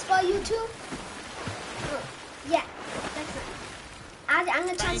 Baseball you too? Oh, yeah, that's right. I'm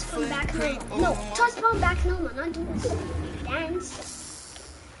gonna transform back normal. No, transform back normal, not do this dance.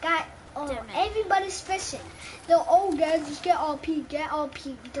 Got, everybody's fishing. The old guys just get RP, get RP.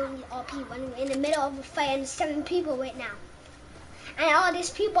 We don't need RP when we're in the middle of a fight and there's 7 people right now. And all these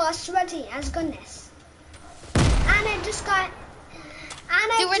people are sweaty as goodness. And I just got...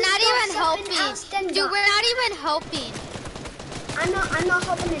 Dude, we're not even helping. Dude, we're not even helping. I'm not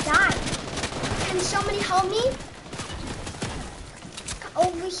hoping to die. Can somebody help me?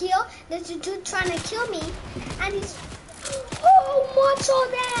 Over here, there's a dude trying to kill me. And he's... Oh, muscle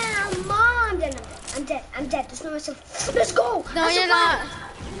them! Mom! I'm dead. There's no myself. Let's go! No, you're not.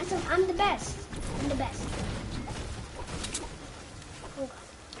 I'm the best. I'm the best. Oh,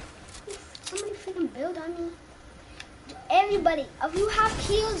 God. Somebody freaking build on me. Everybody, if you have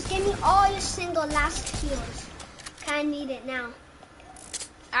heals, give me all your single last heals. I need it now.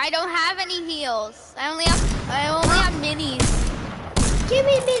 I don't have any heals. I only have minis. Give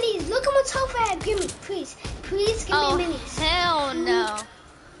me minis. Look how much health I have. Give me, please. Please give me minis. Hell no.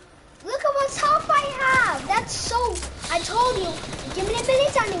 Look how much health I have. That's so... I told you, give me the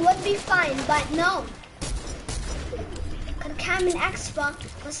minis and it would be fine, but no. Because Cameron Expa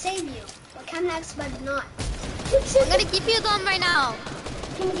will save you. But Cameron Expa did not. I'm gonna keep you going right now.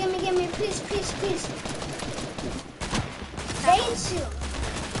 Give me, please. Thank you.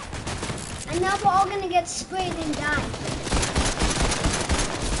 And now we're all gonna get sprayed and die.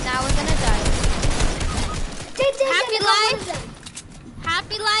 Now we're gonna die. Happy life?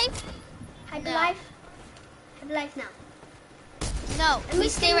 Happy life? Happy No. life? Happy life now. No, And we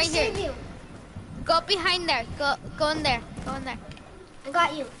stay right save here. You. Go behind there. Go in there. Go in there. I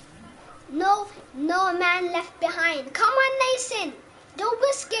got you. No man left behind. Come on, Nathan. Don't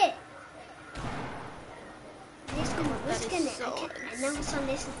risk it. Nathan, risking it. so I never saw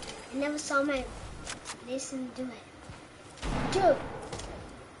Nathan. I never saw my Nathan do it. Dude.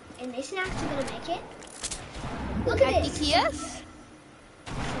 Is Nathan actually gonna make it? Look at this. DPS?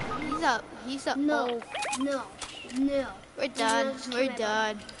 He's up. No. Oh, No. we're done. We're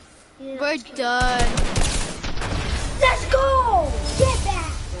done. You're not We're scared. done. Let's go! Get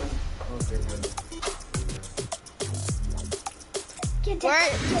back! Get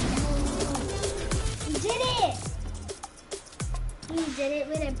back! You did it! We did it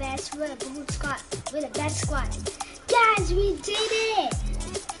with the best with the best squad. Guys, we did it!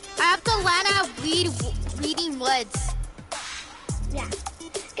 I have to land at reading woods. Yeah.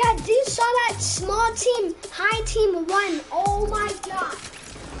 Guys, you saw that small team, high team won. Oh my god.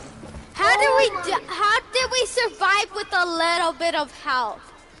 How did we survive with a little bit of health?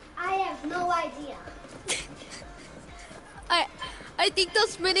 I have no idea. I think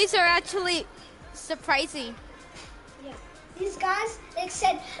those minis are actually surprising. Yeah. These guys, they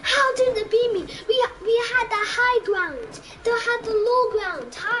said, how did they beat me? We had the high ground. They had the low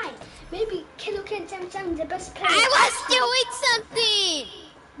ground. High. Maybe Killakane77's the best player. I was doing something.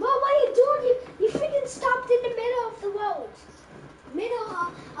 Well, what are you doing? You freaking stopped in the middle of the road. Middle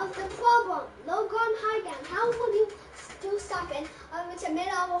of the problem. Low ground, high ground. How would you still stop in? It's the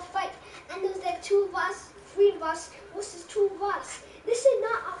middle of a fight. And there's like 2 of us, 3 of us versus 2 of us. This is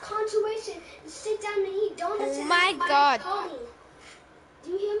not a conservation. Sit down and eat donuts. Oh my God.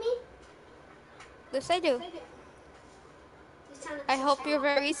 Do you hear me? Yes, I do. I hope you're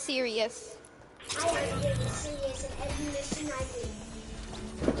very serious. I am very serious in every mission I do.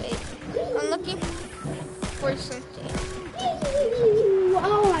 Wait, I'm looking for something.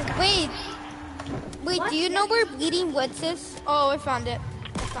 Oh my god. Wait, What? do you know where Bleeding Woods is? Oh, I found it.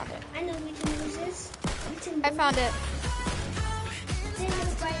 I know we can use this. I found it.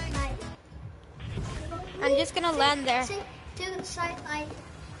 I'm just gonna land there. To the side, like,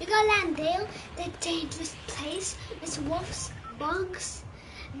 you gotta land there. The dangerous place is wolves, bugs,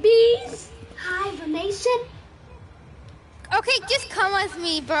 bees, hibernation. Okay, just come with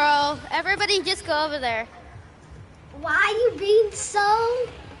me, bro. Everybody just go over there. Why are you being so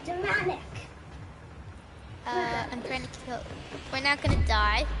dramatic? I'm trying to kill. We're not gonna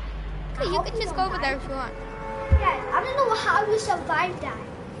die. Okay, you can just go over there if you want. Yeah, I don't know how you survived that.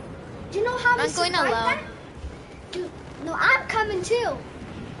 Do you know how you I'm going survived alone. that? Dude, no, I'm coming too.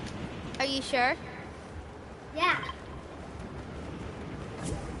 Are you sure? Yeah.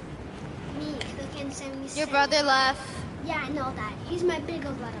 Me, Killakane77's. Your brother left. Yeah, I know that. He's my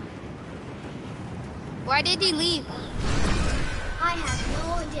bigger brother. Why did he leave? I have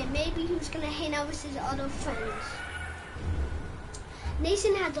no idea. Maybe he was gonna hang out with his other friends.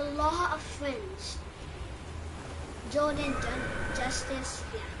 Nathan has a lot of friends. Jordan, Justice,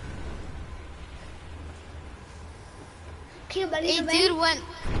 yeah. Okay, but Hey, dude,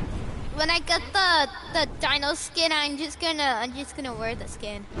 when I get the dino skin, I'm just gonna wear the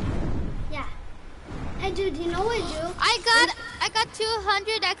skin. Yeah. Hey, dude, you know what, dude? I got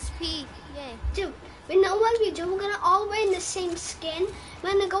 200 XP. Yay. Dude, we know what we do. We're gonna all wear in the same skin.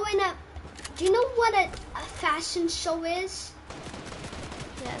 We're gonna go in a. Do you know what a fashion show is?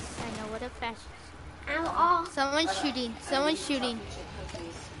 Yes, I know what a fashion. And we're all. Someone's shooting. Someone's shooting.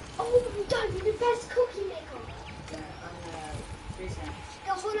 Oh, I'm done. You're the best cookie maker.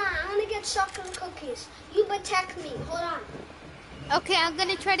 Yo, hold on. I'm gonna get chocolate cookies. You protect me. Hold on. Okay, I'm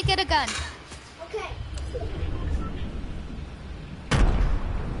gonna try to get a gun. Okay.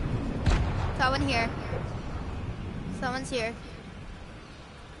 Someone here. Someone's here.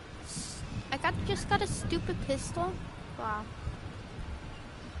 Just got a stupid pistol. Wow.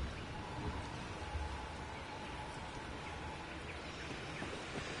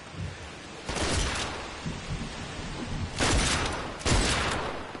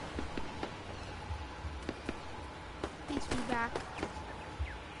 Please be back.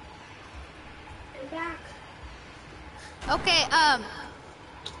 I'm back. Okay, I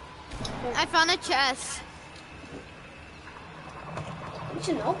found a chest. We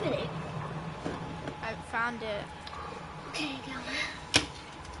should open it. I found it. Okay, go.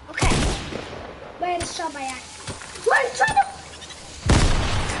 Okay. Wait, let's stop by accident. What? Try to.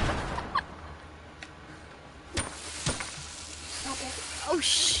 Stop it. Oh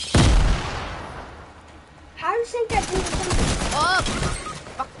shh. How do you think that doing something? Oh.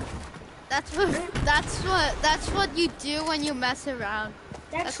 Fuck. That's what you do when you mess around.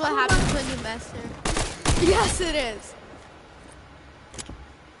 That's what happens when you mess around. Yes, it is.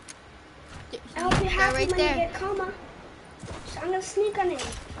 I hope you're happy right when there. you get coma. So I'm gonna sneak on it.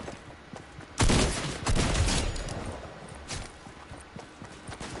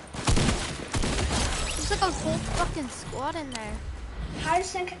 There's like a whole fucking squad in there. How do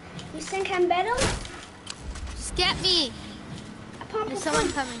you think I'm better? Just get me. Pump, There's someone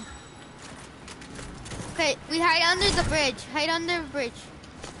coming. Okay, we hide under the bridge. Hide under the bridge.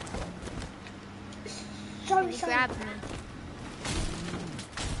 Sorry, He sorry. grabbed me.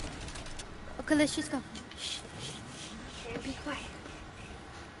 Okay, let's just go. Shh. Okay, be quiet.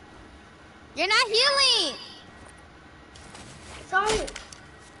 You're not healing. Sorry.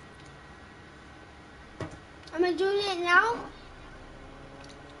 Am I doing it now?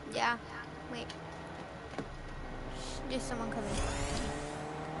 Yeah. Wait. Shh, there's someone coming.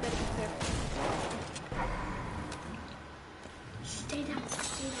 Better be careful. Stay down,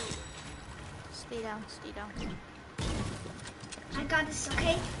 stay down. Stay down, stay down. I got this,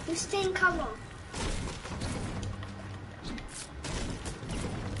 okay? You stay in cover.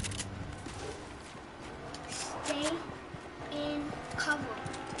 Stay in cover.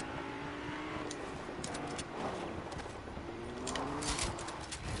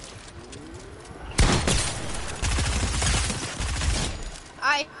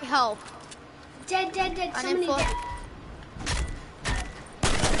 I help. Dead. Somebody Uninfo- dead.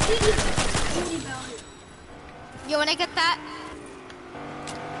 You wanna get that?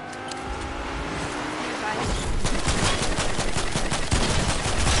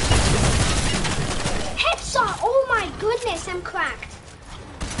 Headshot! Oh my goodness, I'm cracked.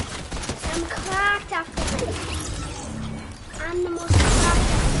 I'm cracked after this. I'm the most cracked.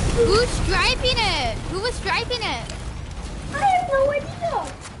 Who's striping it? Who was striping it? I have no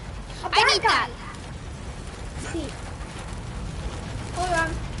idea. I need that. See. Hold on.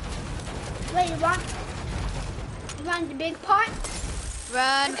 Wait, you want the big part?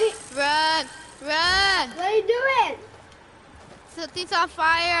 Run, Okay. run, run! What are you doing? Something's on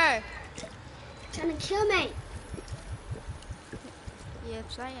fire. Trying to kill me. Yes,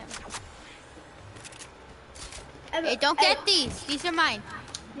 I am. Hey, don't get these. These are mine.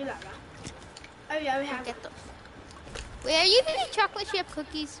 Oh, yeah, we Don't have. get those. Wait, are you eating chocolate chip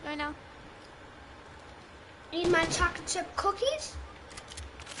cookies right now? Need my chocolate chip cookies?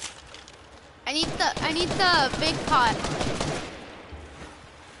 I need the big pot.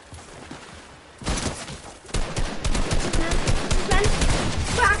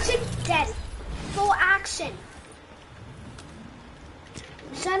 Full action, dead. Full action.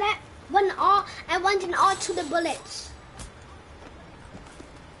 So that I went in all to the bullets.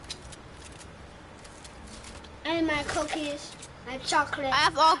 And my cookies, my chocolate. I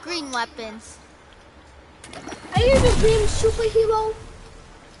have all green weapons. Are you the green superhero?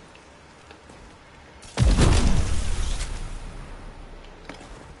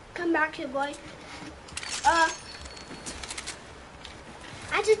 Come back here, boy.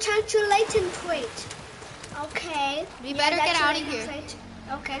 I just turned to latent trait. Okay. We better get out of here. Trait.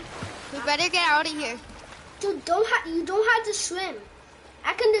 Okay. We better get out of here. Dude, you don't have to swim.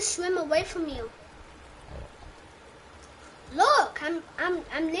 I can just swim away from you. Look, I'm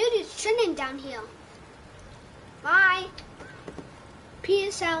literally swimming down here. Bye.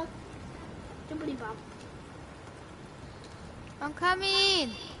 Peace out. Doobly bob. I'm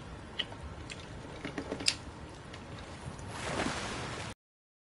coming.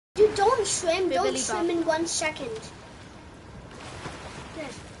 You don't swim. Don't Bibbidi swim in 1 second.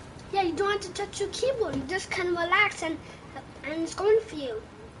 Yes. Yeah, you don't have to touch your keyboard. You just can relax and it's going for you.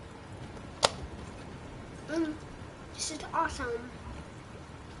 This is awesome.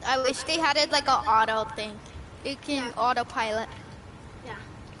 I wish they had it like an auto thing. It can autopilot. Yeah.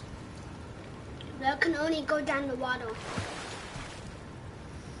 Well, can only go down the water.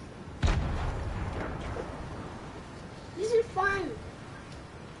 This is fun.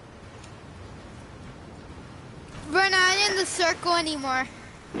 We're not in the circle anymore.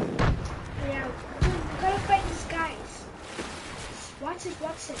 Yeah. Dude, we gotta fight these guys. Watch it,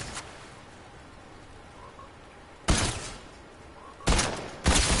 watch it.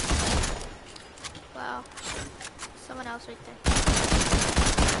 Wow. Someone else right there.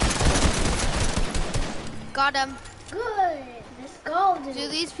 Got him. Good. Let's go.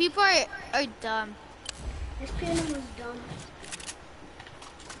 Dude, these people are dumb. This piano was dumb.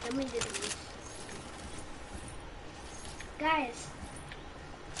 Then we did this. Guys.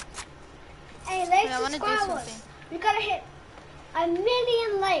 Hey, I wanna do subscribe us. something. We gotta hit 1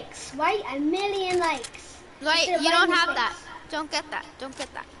 million likes, right? 1 million likes. Right, Instead of you don't liking have things. that. Don't get that. Don't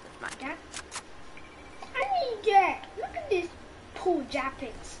get that. That's mine. Yeah? I need that. Look at this poor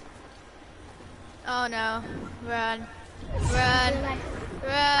jackets. Oh no. Run. Run. They're like, I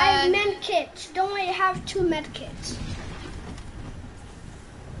have Run. med kits. Don't worry, I have 2 med kits.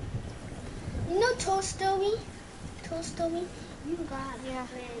 You know Toy Story? Toy Story? You got Yeah.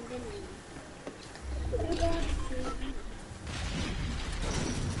 Brandon. You got Brandon.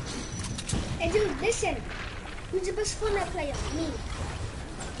 Hey dude, listen. Who's the best Fortnite player? Me.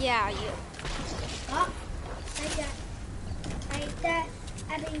 Yeah, you. Oh, like that. Like that.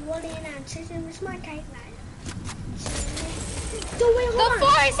 I've been rolling and chasing with my kite line. Don't wait, The hold on.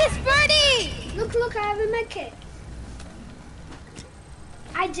 forest is burning! Look, I have a med kit.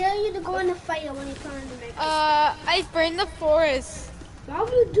 I dare you to go in the fire when you put on the med kit. I burned the forest. Why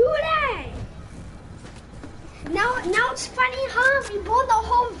would you do that? Now it's funny, huh? We bought the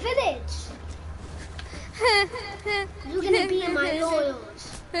whole village. You're gonna be in my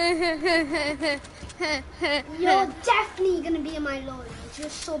loyals. You're definitely gonna be in my loyals. You're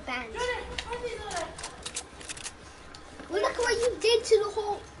so bad. Well, look what you did to the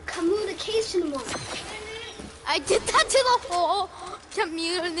whole communication one. I did that to the whole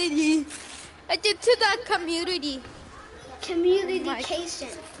community. I did to the community. Communication.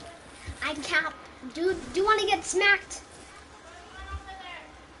 I can't. Dude, do you want to get smacked?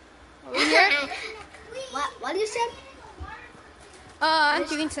 Over here? What you said? I'm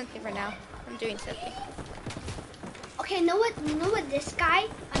doing something right now. I'm doing something. Okay, you know what this guy,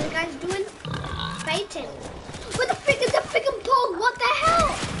 other guy's doing? Fighting. What the frick is the freaking pog? What the hell?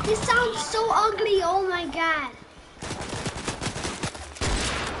 This sounds so ugly. Oh my god.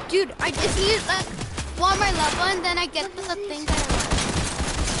 Dude, I just need like one more level and then I get the thing that I want.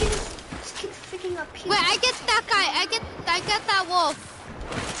 This kid's freaking up here. Wait, I get that guy. I get that wolf.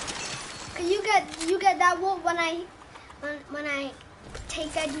 Okay, you get that wolf when I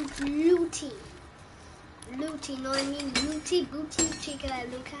take that looty. Looty, know what I mean? Looty, booty, take it at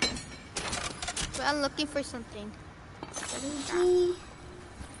Luca. But I'm looking for something. Looty.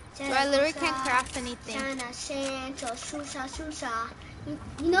 So I literally can't craft anything.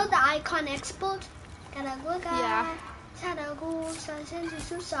 You know the icon export? Yeah.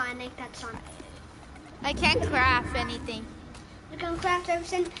 I make that song. I can't craft anything. You can craft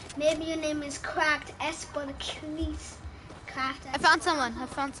everything. Maybe your name is Cracked S, but please craft. I found someone. I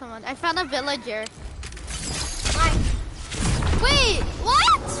found someone. I found a villager. Why? Wait,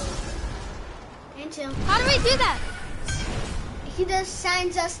 what? And two. How do we do that? He just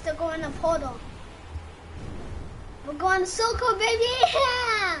signs us to go in a portal. We're going to Silco, baby!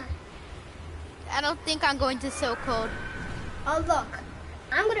 I don't think I'm going to so cold. Oh, look.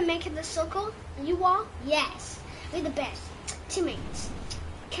 I'm going to make it the Silco. You are? Yes. We're the best. Teammates.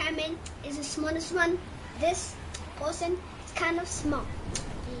 Cameron is the smartest one. This person is kind of small.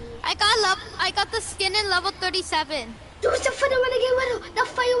 I got the skin in level 37. Dude, the fire when I get rid of. The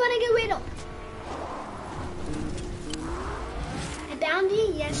fire when I get rid of. A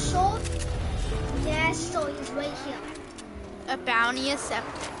bounty? Yes, sir. Yes, so he's right here. A bounty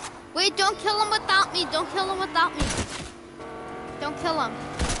accepted. Wait, don't kill him without me. Don't kill him without me. Don't kill him.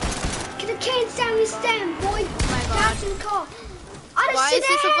 Get the Killakane77's, boy. Oh my god. That's in the car. Why is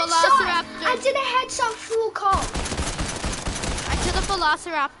this a velociraptor? I did a headshot through a car. I killed a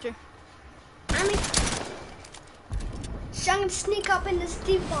velociraptor. So I'm gonna sneak up in this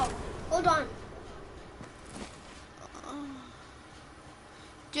default. Hold on.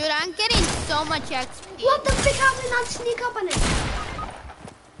 Dude, I'm getting so much XP. What the frick? How did I not sneak up on him?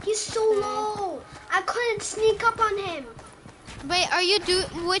 He's so low. I couldn't sneak up on him. Wait,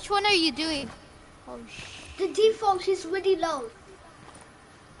 which one are you doing? Oh shit. The default is really low.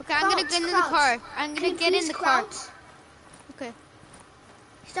 Okay, I'm gonna get in the car. I'm gonna get in the car. Okay.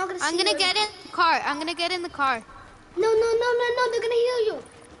 He's not gonna see I'm gonna you. get in the car. I'm gonna get in the car. No, they're gonna heal you.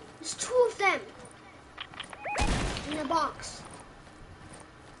 There's two of them. In the box.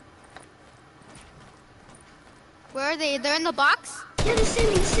 Where are they? They're in the box? Yeah, they're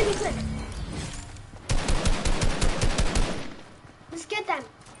sitting quick. Let's get them.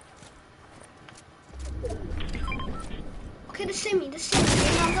 Okay, they're sitting.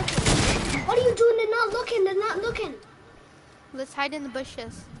 They're not looking. What are you doing? They're not looking. Let's hide in the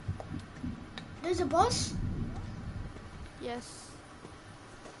bushes. There's a boss? Yes.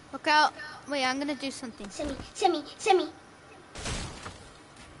 Okay, wait, I'm gonna do something. Semi.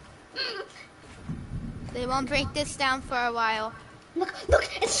 They won't break this down for a while. Look,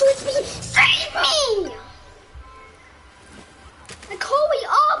 it's me! Save me! Like, hurry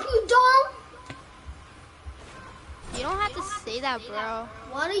up, you dumb! You don't have to say that, bro.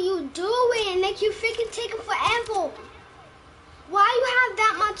 What are you doing? Like, you freaking taking forever. Why you have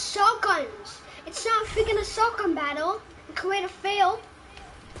that much shotguns? It's not freaking a shotgun battle. You can wait to fail.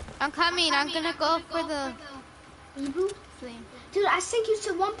 I'm coming. I'm gonna go for the Reboot? flame. Dude, I think you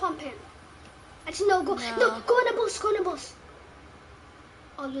should one pump him. Actually, no, go in the bus.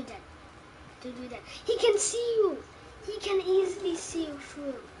 Oh, you're dead. Dude, you're dead. He can see you. He can easily see you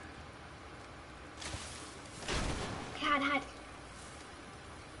through. Okay, hide.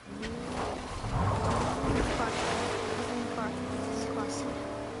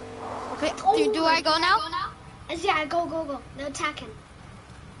 Okay, do I go now? Yeah, go. They're attacking.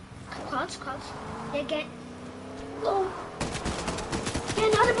 Crouch. Yeah, get. Go.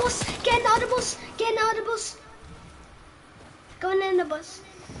 Get out of the bus. Going in the bus.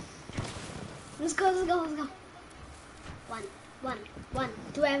 Let's go. One.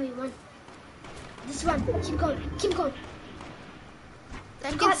 Do everyone. This one. Keep going.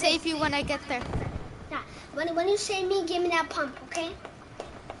 I can save you when I get there. Yeah. When you say me, give me that pump, okay?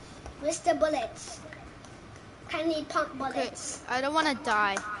 Where's the bullets? I need pump bullets. Okay, I don't want to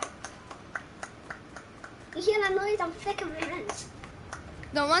die. You hear that noise? I'm flicking my hands.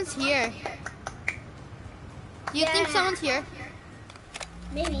 No one's here. You think someone's here?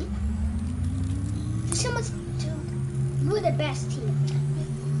 Maybe. Someone's. You're the best team.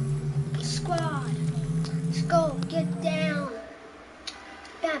 Squad. Let's go. Get down.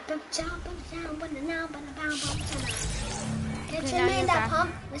 Get your man that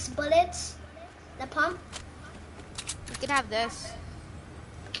pump with bullets. The pump. You can have this.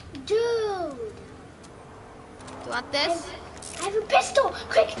 Dude. You want this? I have a pistol.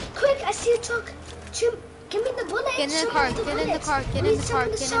 Quick. I see a truck. Give me the bullets. Get in the car. Get in the car.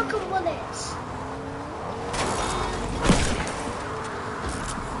 Shotgun bullets.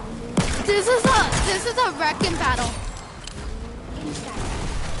 This is a wrecking battle.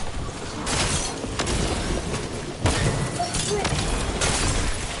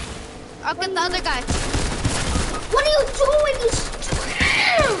 I'll get the other guy. What are you doing, you stupid?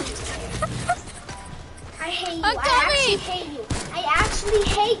 I hate you. I actually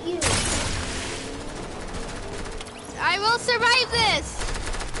hate you. I will survive this.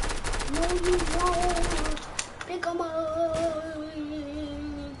 No, you won't.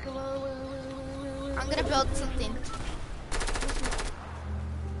 I'm gonna build something.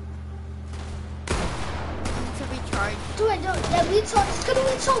 To recharge. Do it. Yeah, recharge. It's gonna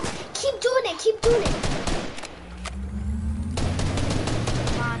recharge. Keep doing it. Keep doing it.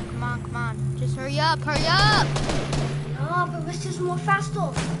 Come on. Just hurry up. No, but let's just more faster.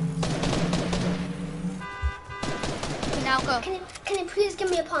 Okay, now go. Can you please give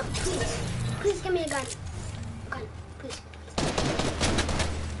me a pump? Please give me a gun. Please.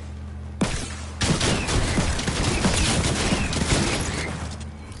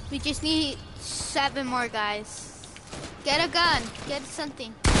 We just need 7 more guys. Get a gun. Get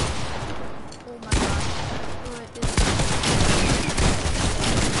something. Oh my god.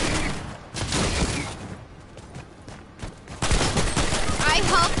 I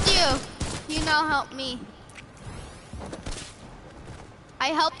helped you. You now help me. I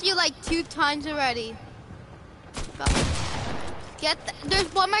helped you like 2 times already.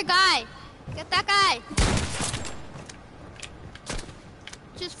 There's one more guy. Get that guy.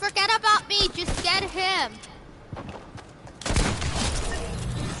 Just forget about me. Just get him.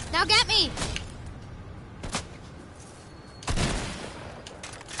 Now get me.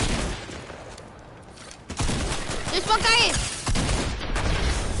 There's one guy.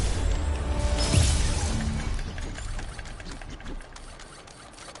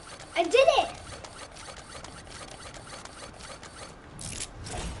 I did it.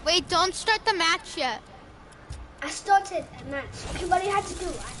 Wait, don't start the match yet. I started a match. Okay, what do you have to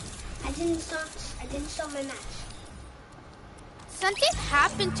do? I didn't start my match. Something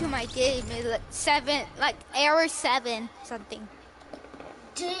happened to my game. Like error 7 something.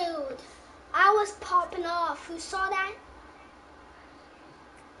 Dude, I was popping off. Who saw that?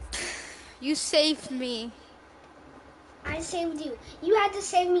 You saved me. I saved you. You had to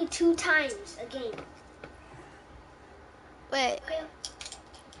save me 2 times a game. Wait.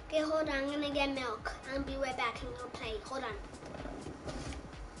 Okay, hold on. I'm gonna get milk. I'll be right back and go play. Hold on.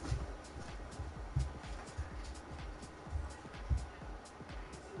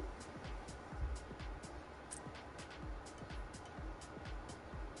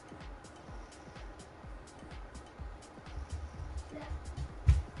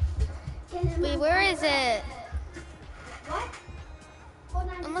 Wait, where is it? What? Hold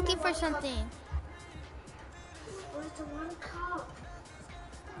on. I'm looking for something. Where's the one cup?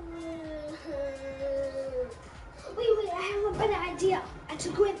 Wait, I have a better idea. It's a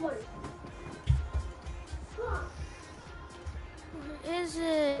great one. Where is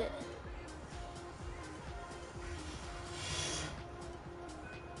it?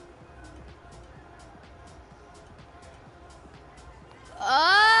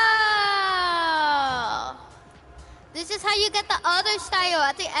 Oh! This is how you get the other style,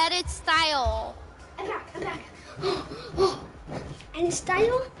 at the edit style. I'm back. And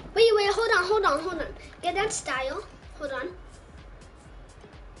style? Wait, hold on. Get that style. Hold on.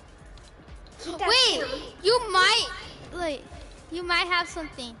 Keep that Wait, style. you might have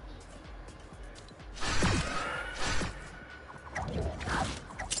something.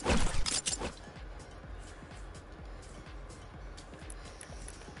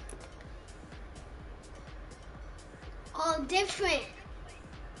 All different.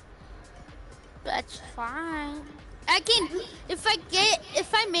 That's fine.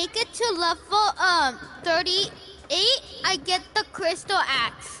 If I make it to level 38, I get the crystal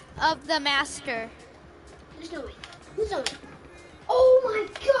axe of the master. There's no way. Oh my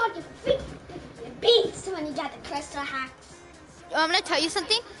god, you beast when you got the crystal hacks. I'm gonna tell you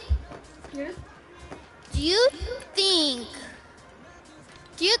something. Yeah? Do you think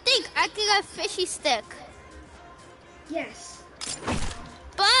I could get a fishy stick? Yes.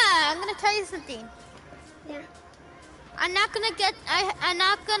 But I'm gonna tell you something. Yeah. I'm not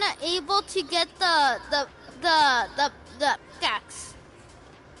gonna able to get the axe.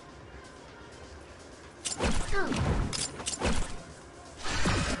 Oh.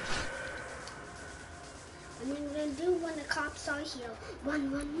 What I'm gonna do when the cops are here.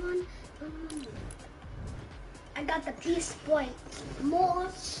 One. I got the Beast Boy.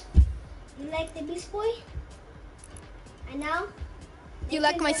 Morse. You like the Beast Boy? And now? You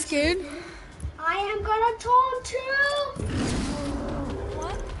like my skin? I am gonna turn too.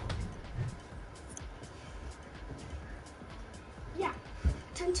 What? Yeah. I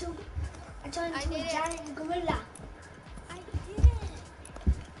turned to a giant gorilla. I did it.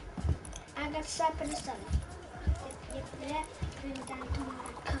 I got slapped in the stomach. Yep. Bring it down to my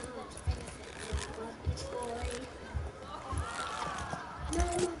coat. This boy. No,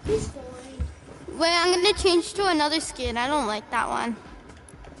 this boy. Wait, I'm gonna change to another skin. I don't like that one.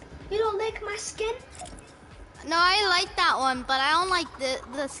 You don't like my skin? No, I like that one, but I don't like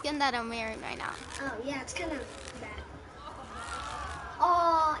the skin that I'm wearing right now. Oh, yeah, it's kind of bad.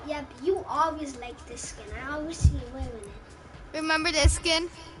 Oh, yeah, you always like this skin. I always see you wearing it. Remember this skin?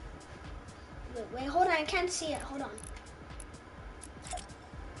 Wait, hold on. I can't see it. Hold on.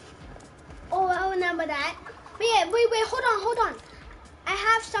 Oh, I remember that. Wait, hold on. I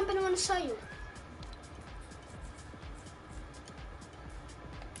have something I want to show you.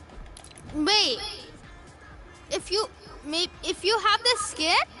 Wait. If you have this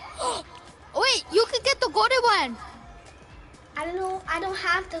skin, wait, you could get the golden one. I don't know. I don't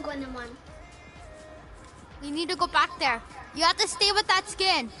have the golden one. We need to go back there. You have to stay with that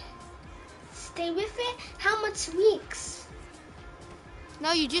skin. Stay with it? How much weeks?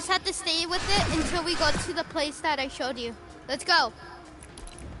 No, you just have to stay with it until we go to the place that I showed you. Let's go.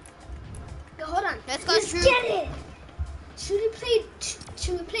 Okay, hold on. Let's go. Let's get it. Should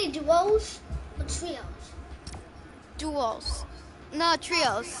we play duos or trios? Duos. No,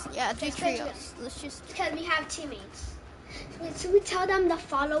 trios. Yeah, do trios. Let's just. Because we have teammates. Wait, should we tell them to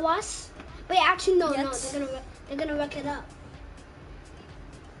follow us? Wait, actually, no. They're gonna wreck it up.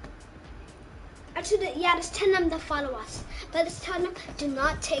 Actually, yeah, let's tell them to follow us. But let's tell them, do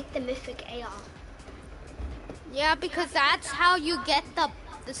not take the mythic AR. Yeah, because that's how you get the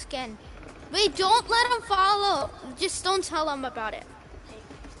skin. Wait, don't let them follow. Just don't tell them about it.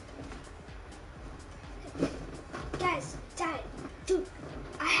 Guys, dude,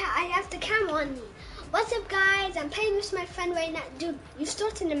 I have the camera on me. What's up, guys? I'm playing with my friend right now. Dude, you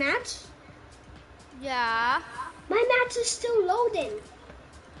starting the match? Yeah. My match is still loading.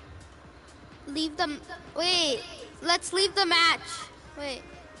 Leave them. Wait, let's leave the match. Wait.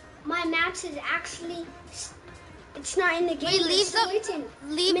 My match is actually, it's not in the game. Wait, leave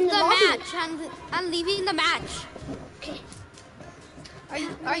the match. I'm leaving the match. Okay.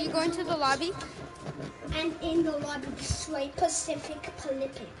 Are you going to the lobby? And in the lobby, destroy Pacific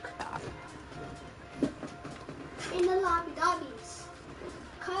Olympic. In the lobby, dobbies.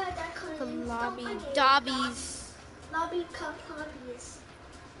 The lobby, dobbies. Lobby cup lobbies.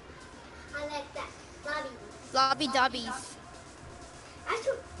 I like that. Lobbies. Lobby dobbies.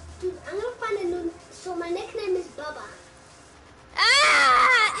 Actually, dude, I'm gonna find a new. So my nickname is Bubba.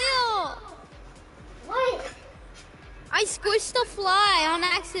 Ah! Ew! What? I squished the fly on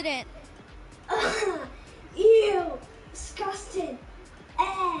accident. Ew! Disgusting.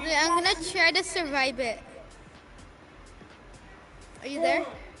 Wait, I'm gonna try to survive it. Are you there?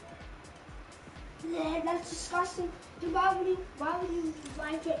 Yeah, that's disgusting. Dude, why would you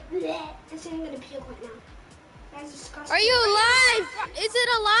like it? I think I'm gonna puke right now. That's disgusting. Are you alive? Is it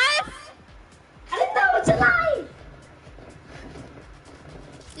alive? I didn't know it's alive!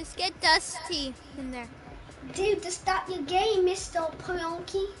 Just get Dusty in there. Dude, to stop your game, Mr.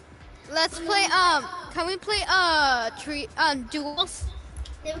 Pronky. Let's play, can we play, duels?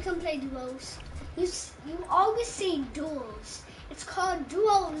 Then we can play duos. You always say duels. It's called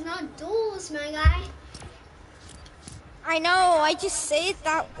duos, not duels, my guy. I know, I just say it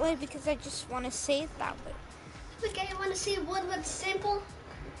that way because I just want to say it that way. Okay, you want to see what was simple?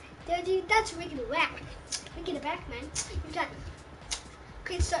 Dude, that's wicked whack. Wicked it back, man. You got.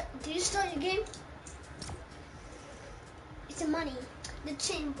 Okay, did you start your game? It's a money. The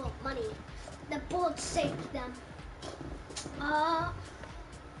chain boat money. The boat saved them.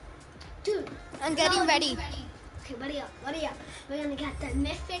 Dude. I'm getting ready. Okay, buddy up. We're gonna get the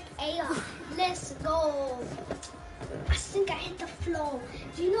mythic AR. Let's go. I think I hit the floor.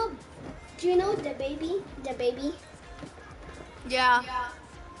 Do you know the baby? The baby? Yeah.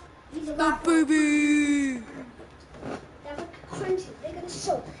 He's a The baby. They're crunchy. They're gonna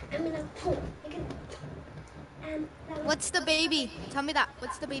show. I'm gonna pull. What's the baby? Tell me that.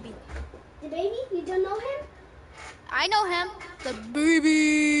 What's the baby? The baby? You don't know him? I know him. The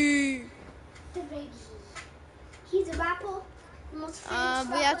baby. The baby. He's a rapper. The most famous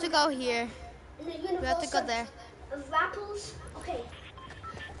We have to go here. in the We have to universe go there. of rappers. Okay.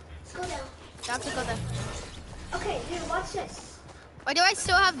 Let's go down. We have to go there. Okay, dude, watch this. Why do I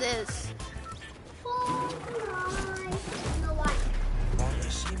still have this?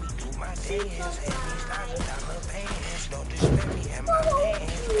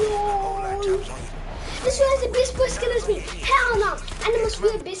 This one has a Beast Boy skin as me. Hell no. And the most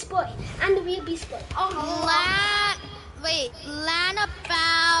weird Beast Boy. And the weird Beast Boy. Oh. Land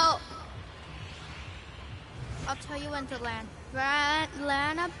about. I'll tell you when to land.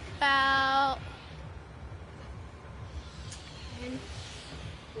 Land about.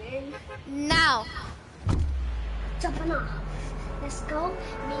 Now. Jumping off. Let's go.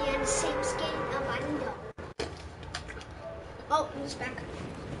 Me and the same skin of Anindo. Oh, who's back?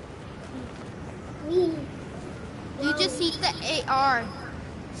 Me. You just need the AR.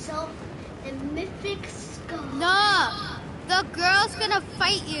 So, the mythic skull. No, the girl's gonna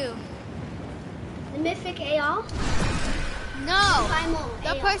fight you. The mythic AR? No, Primal the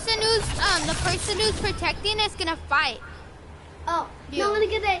AR. person who's protecting is gonna fight. Oh, You. no, I'm gonna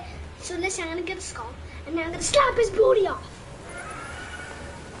get a. So listen, I'm gonna get a skull, and then I'm gonna slap his booty off.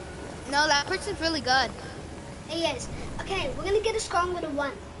 No, that person's really good. He is. Okay, we're gonna get a skull with a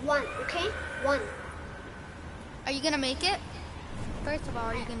 1. 1, okay? 1. Are you gonna make it? First of all,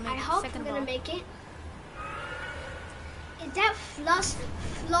 are you gonna make I it? hope Second I'm of gonna all, make it. Is that Floss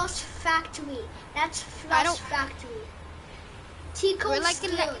Factory? That's Floss Factory. Tico's We're like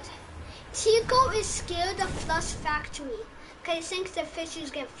in the- scared. Tico is scared of Floss Factory. Okay, he thinks the fishes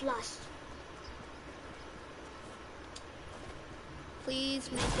get flushed.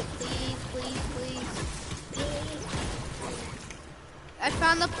 please make it, please. I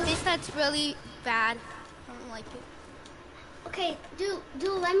found the place that's really bad. I don't like it. Okay, dude,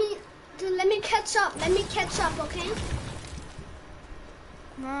 let me catch up. Let me catch up, okay?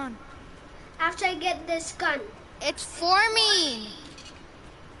 Come on. After I get this gun. It's forming.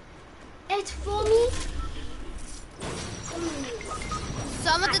 It's for me.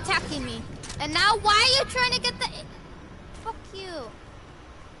 Someone's attacking me. And now why are you trying to get the... Fuck you.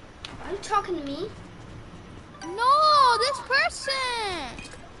 Are you talking to me? No, this person.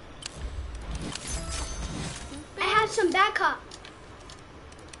 I have some backup.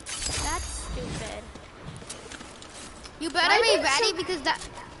 That's stupid. You Why better be did ready some- because that...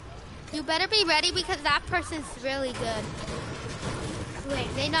 You better be ready because that person's really good. Wait,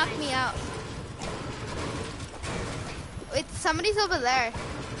 They knocked me out. Wait, somebody's over there.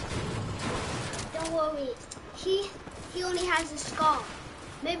 don't worry. He only has a skull.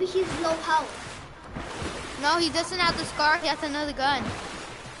 Maybe he's low health. No, he doesn't have the scar. He has another gun.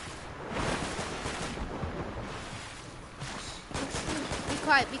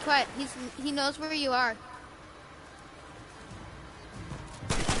 Be quiet. He knows where you are.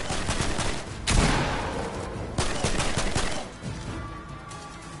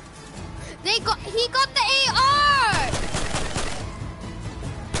 He got the AR!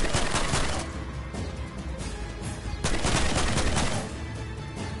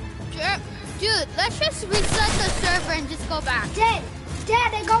 Dude, let's just reset the server and just go back. Dad,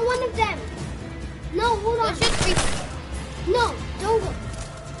 I got one of them. No, hold on. Let's just No, don't go.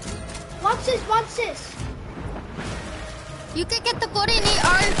 Watch this. You can get the golden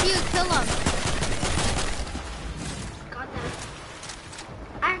AR if you kill him. Got that.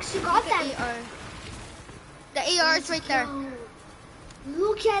 I actually got that. The AR is right there. Oh,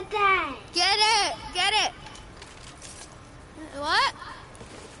 look at that. Get it. What?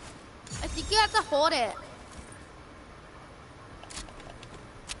 I think you have to hold it.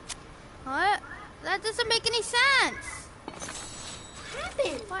 What? That doesn't make any sense. What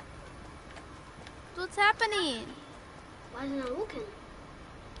happened? What? What's happening? Why isn't it working?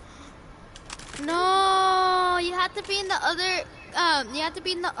 No, you have to be in the other, you have to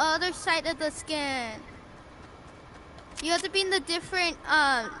be in the other side of the skin. You have to be in the different,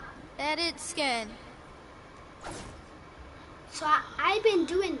 edit skin. So I've been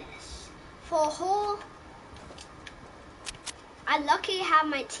doing this for a whole... I lucky have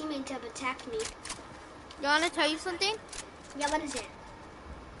my teammate to have attacked me. You want to tell you something? Yeah, what is it?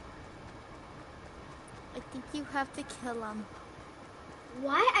 I think you have to kill him.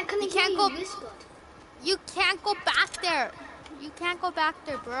 Why? I couldn't You hear can't you go- whispered. You can't go back there. You can't go back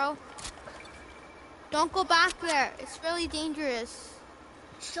there, bro. Don't go back there. It's really dangerous.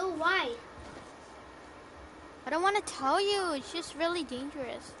 So why? I don't want to tell you. It's just really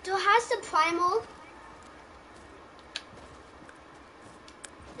dangerous. So has the primal?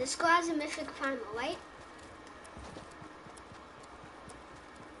 This guy has a mythic primal, right?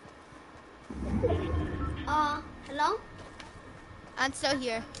 Hello? I'm still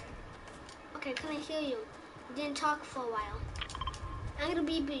here. Okay, can I hear you? You didn't talk for a while. I'm gonna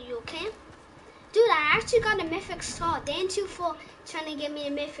beep you, okay? Dude, I actually got a mythic skull. Thank you for trying to get me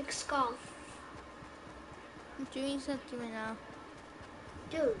a mythic skull. I'm doing something right now.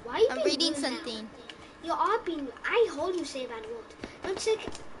 Dude, why you I'm being reading rude now? something. You are being... I heard you say bad words. Don't say...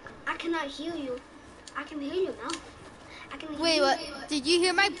 I cannot hear you. I can hear your mouth. I can hear Wait, you. what? Did you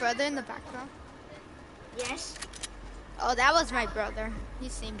hear my brother in the background? Yes. Oh, that was my brother.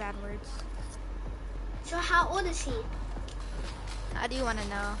 He's saying bad words. So how old is he? How do you want to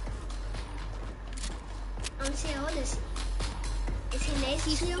know? I want to say how old is he? Is he nice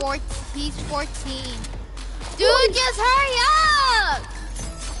He's to you? 14. He's 14. Dude, just hurry up!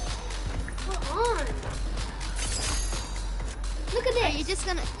 Come on. Look at Are this. you just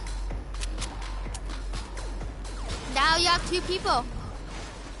gonna... Now you have 2 people.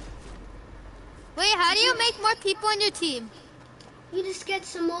 Wait, how do you make more people on your team? You just get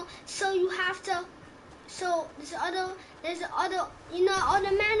some more. So you have to. So there's the other. You know,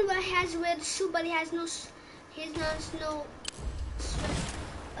 other man where he has a red suit, but he has no.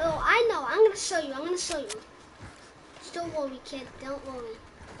 Oh, I know. I'm gonna show you. Just don't worry, kid. Don't worry.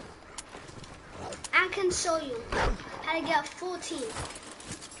 I can show you how to get 14.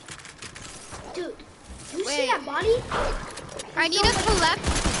 Dude, you see that body? I need to collect.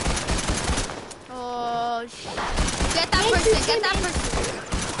 Oh, shit. Get that person.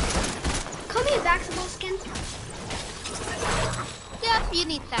 Come here, basketball skin. Yep, you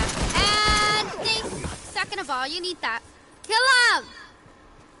need that. And second of all, you need that. Kill him!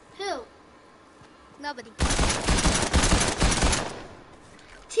 Who? Nobody.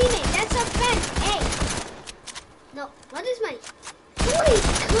 Teammate, that's a friend. Hey. No, what is my... Holy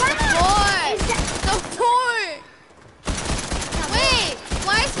crap! The board! Wait,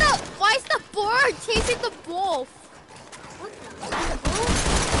 why is the board chasing the wolf? What the wolf?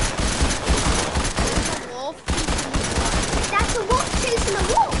 The wolf. That's a wolf chasing a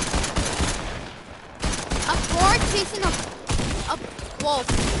wolf. A board chasing a wolf.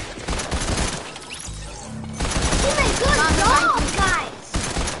 Teammate, good job, guys.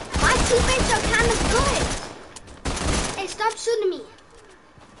 My teammates are kind of good. Hey, stop shooting me.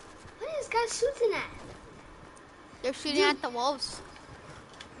 What is this guy shooting at? They're shooting at the wolves.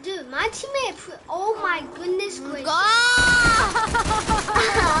 Dude, my teammate, oh my goodness gracious.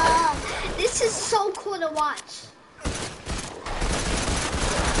 This is so cool to watch.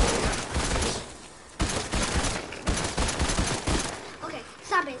 Okay,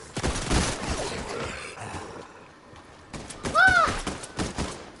 stop it.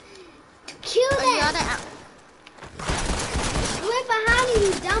 Kill them. We're behind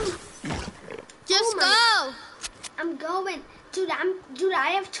you, dumb. Just go. I'm going. Dude,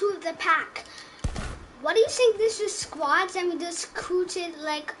 I have 2 of the pack. What do you think this is squads and we just recruited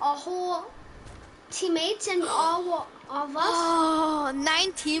like a whole teammates and all of us? Oh,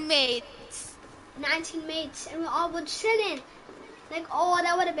 9 teammates. 9 teammates and we all would sit in. Like, oh,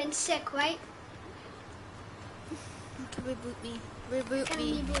 that would have been sick, right? Can reboot me. Reboot Can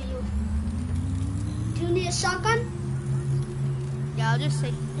me. reboot you. Do you need a shotgun? Yeah, I'll just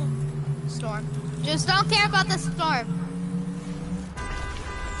say storm. Just don't care about the storm.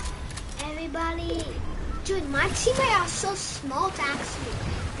 Everybody. Dude, my teammates are so smart actually.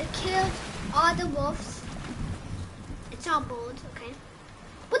 They killed all the wolves. It's all bold, okay?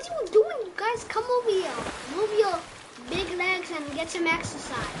 What are you doing? You guys come over here. Move your big legs and get some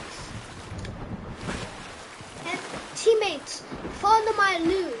exercise. And teammates, follow my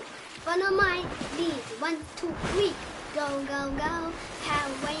lead. Follow my lead. 1, 2, 3. Go, go, go.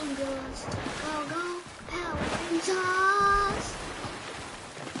 Power Rangers. Go, go. Power Rangers.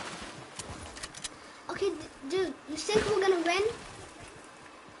 Okay, dude, you think we're gonna win?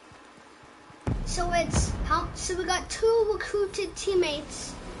 So we got 2 recruited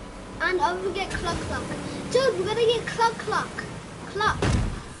teammates, and we get Cluck. Dude, we're gonna get Cluck. We're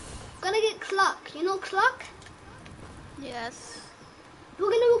gonna get Cluck. You know Cluck? Yes.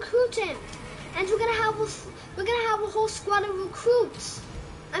 We're gonna recruit him, and we're gonna have a whole squad of recruits.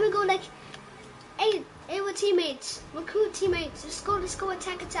 And we go like, hey, we're teammates, recruit teammates. Let's go,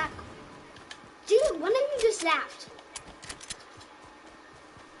 attack. Dude, one of you just laughed.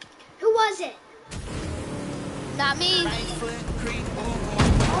 Who was it? Not me.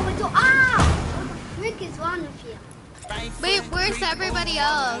 Oh, we go. Ah! What the frick is wrong with you? Wait, where's everybody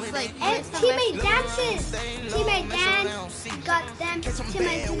else? Like, And teammate dances. Teammate dance. Got them.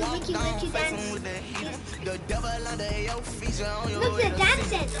 Teammate do the wiki dance. Look, they're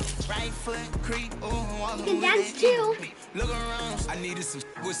dancing. You can dance too. Look around. I needed some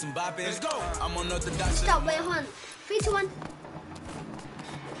with some bop. Let's go. I'm on the dot. Stop, wait, hold on. 3, 2, 1.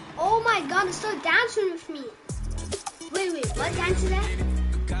 Oh my god, it's still dancing with me. Wait, what dance is that?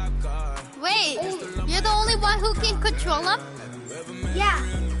 wait, you're the only one who can control them? Yeah.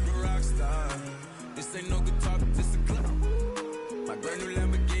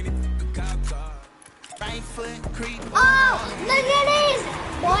 Oh, look at this!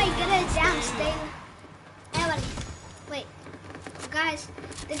 Boy, get it down, stay. Everybody, wait. Guys,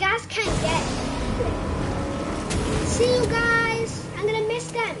 the guys can't get it. See you guys. I'm gonna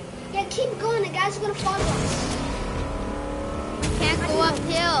miss them. Yeah, keep going. The guys are gonna follow us. Can't go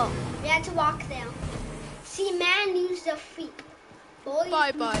uphill. We had to walk there. See, man, use their feet. Boy.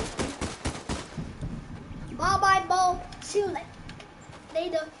 Bye. Bye, Bo. See you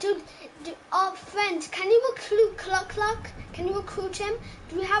later. Dude, friends, can you recruit Cluck? Can you recruit him?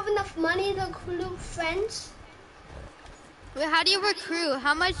 Do we have enough money to recruit friends? Wait, how do you recruit?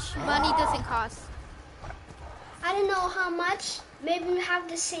 How much money does it cost? I don't know how much. Maybe we have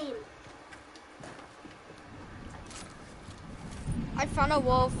the same. I found a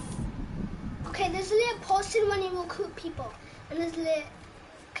wolf. Okay, there's a little posted when you recruit people. And there's a little...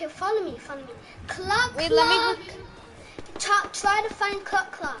 Okay, follow me. Clock, Wait, clock. Try to find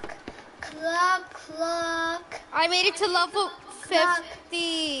clock. Clock. I made it to level Clock.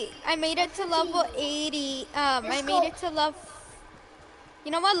 50. I made it to level 80. I Let's made go. it to level...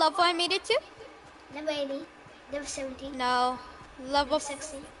 You know what level I made it to? Level 80. Level 70. No. Level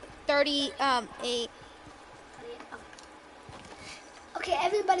 60. 38. Okay,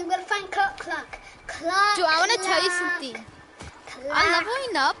 everybody, we're gonna find clock. Dude, I want to tell you clock, something. Clock. I'm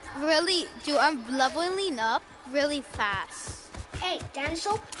leveling up really fast. Hey,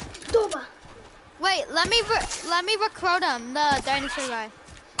 dinosaur, Doba. Wait, let me recruit him, the dinosaur guy.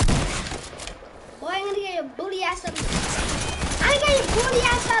 Boy, I'm gonna get your booty ass out of here. I'm gonna get your booty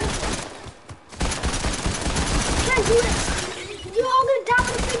ass out of here. Can't do this. You're all gonna die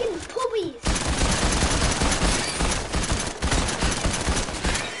with the freaking poopies.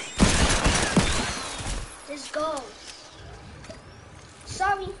 Just go.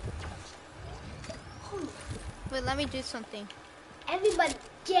 Sorry. Wait, let me do something. Everybody,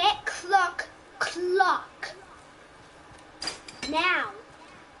 get clock. Now.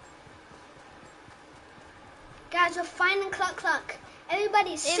 Guys, we're finding clock.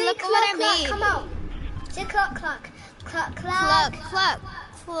 Everybody, say look clock, what I made. Come out. Say clock. Clock.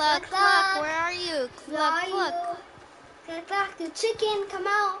 Where are you? Cluck. Clock, the chicken, come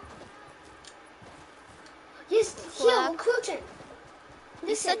out. Yes, here, recruit him. He's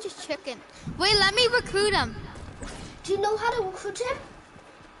Listen, such a chicken. Wait, let me recruit him. do you know how to recruit him?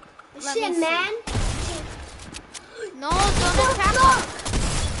 You Let see a me see. man? No, don't attack Look. him.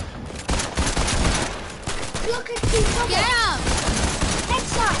 Look at the Get him.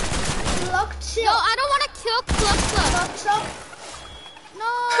 headshot. Look, chill. No, I don't want to kill Cluck. Look.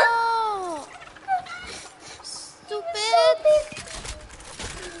 No. Stupid.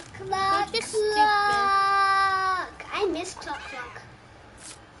 Clock. You're just stupid. I miss clock.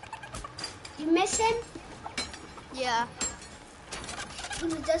 You miss him? Yeah. He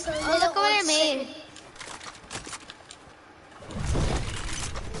was just a little Oh, look what I old made. chicken.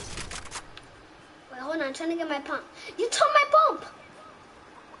 Wait, hold on. I'm trying to get my pump. You took my pump!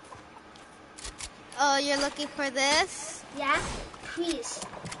 Oh, you're looking for this? Yeah? Please.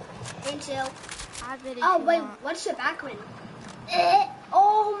 Thank you. Have it if Oh, you wait. want. What's your background?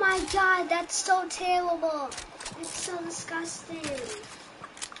 Oh my god. That's so terrible. It's so disgusting.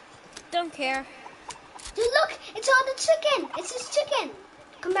 Don't care. Dude, look. It's all the chicken. It's his chicken.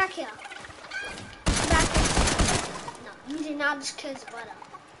 Come back here. Come back here. No, you did not just kill his brother.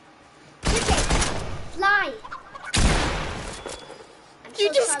 Chicken. Fly. I'm You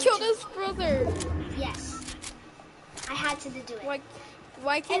so just sorry, killed chicken. his brother. Yes. I had to do it.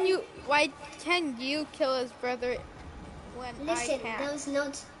 Why can you kill his brother when Listen, I can't? there was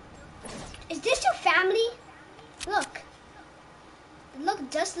no... Is this your family? Look. They look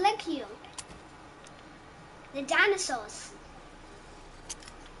just like you. The dinosaurs.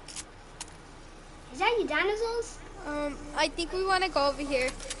 Is that your dinosaurs? I think we want to go over here.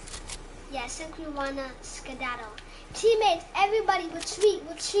 Yeah, I think we wanna skedaddle. Teammates, everybody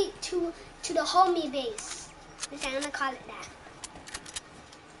retreat to the homie base. Listen, I'm gonna call it that.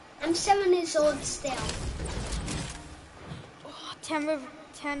 I'm 7 years old still. Oh, 10 more.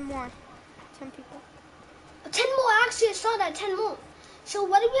 10 people. 10 more, actually, I saw that, 10 more. So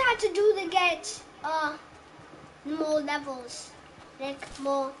what do we have to do to get more levels? Like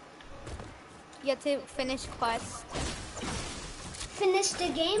more, You have to finish quest. finish the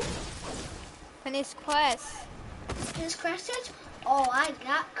game? Finish quest. Finish questions? Oh, I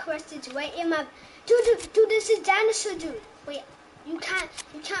got questions right in my... Dude, this is dinosaur dude. Wait, you can't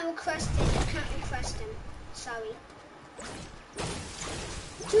request it. You can't request him. Sorry.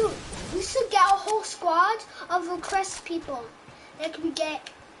 Dude, we should get a whole squad of request people. Like we get...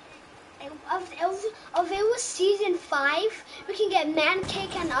 If it was season 5, we can get Man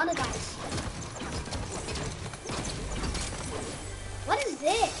Cake and other guys. What is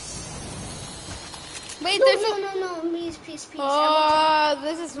this? Wait, No, there's no, please. Oh,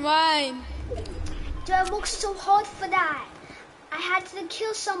 this is mine. Dude, I worked so hard for that. I had to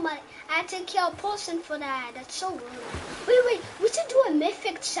kill somebody. I had to kill a person for that. That's so rude. Wait, we should do a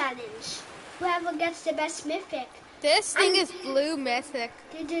mythic challenge. Whoever gets the best mythic. This thing is blue mythic.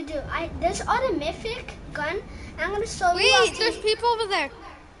 Dude. There's other mythic gun. I'm gonna show you. Wait, there's people over there.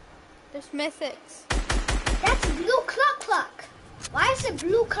 There's mythics. That's blue clock. Why is it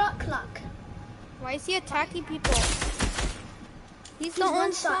blue clock? Why is he attacking people? He's the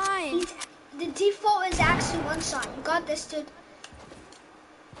one side. The default is actually one shot. You got this, dude.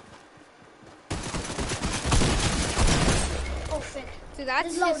 Oh, frick. Dude,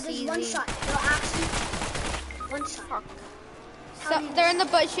 that's There's easy. one shot. No, actually, one shot. So, they're in the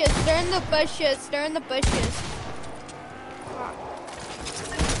bushes. They're in the bushes. They're in the bushes.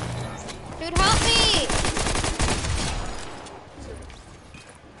 Dude, help me!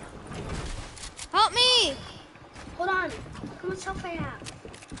 Help me! Hold on. How much health I have?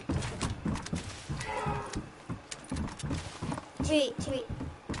 Wait.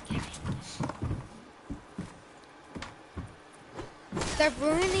 They're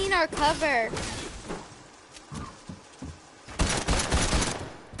ruining our cover.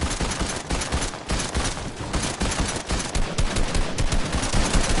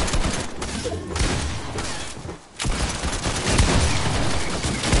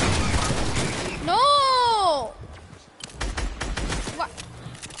 No! What?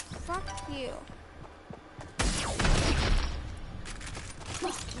 Fuck you.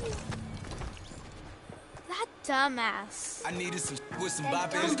 That dumbass. I needed some with some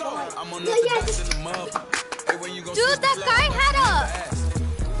bop. Let's go. I'm on Yeah, the in the mug. Hey, when you Dude, that guy had a...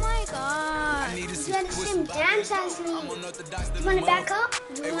 Oh my god. You had the same dance as me. You want to back up?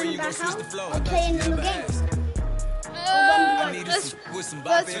 Do you want to back out? Or play another game?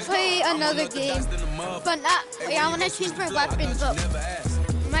 Let's play another game. But not... Wait, I want to change my weapon, but...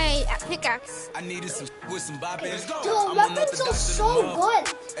 My pickaxe. I needed some with some bop. Let's go. Dude, weapons are so good.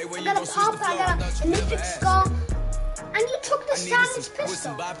 I got a pump, I got a mythic skull. And you took the Stanley's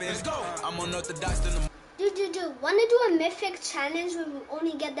pistol. Let's go. I'm unorthodox in the Dude, wanna do a mythic challenge where we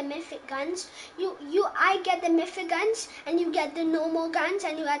only get the mythic guns? I get the mythic guns, and you get the normal guns,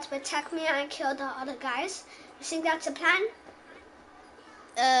 and you have to protect me and kill the other guys. You think that's a plan?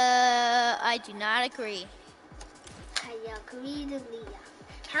 I do not agree. I agree to Leah.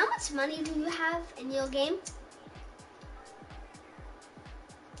 How much money do you have in your game?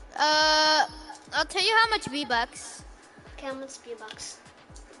 I'll tell you how much V-Bucks. Okay, how much V-Bucks?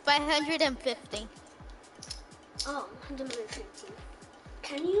 By 150. Oh, 150.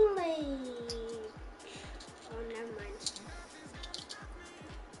 Can you like... Oh, never mind.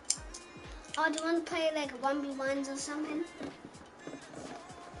 Oh, do you want to play like 1v1s or something?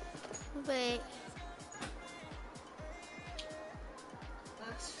 Wait.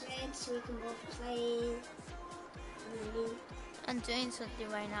 Box red so we can both play. I'm doing something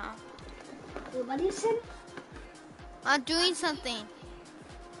right now. Wait, what you said? I'm doing something.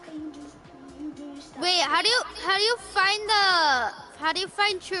 Okay, you do your stuff. Wait, how do you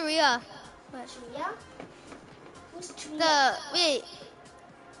find Churia? Tria? Who's Tria? Wait.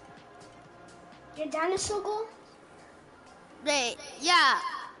 Your dinosaur girl? Wait, yeah.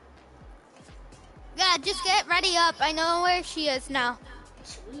 Yeah, just get ready up. I know where she is now.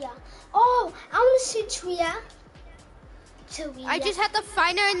 Tria. Oh, I want to see Tria. I just have to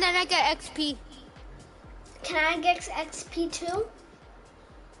find her and then I get XP. Can I get XP too?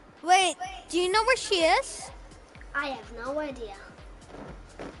 Wait, do you know where she is? I have no idea.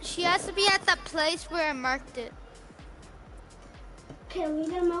 She has to be at that place where I marked it. Okay, we're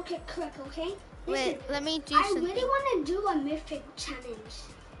gonna mark it quick, okay? Wait, let me do something. I really want to do a mythic challenge.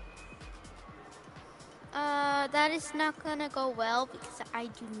 That is not gonna go well because I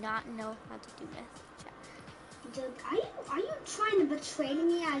do not know how to do mythic challenge. Dude, are you trying to betray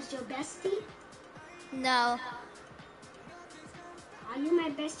me as your bestie? No. Are you my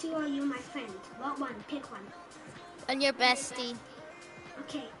bestie or are you my friend? What one? Pick one. And your bestie.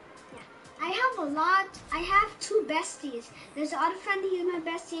 Okay, yeah. I have two besties. There's the other friend who's my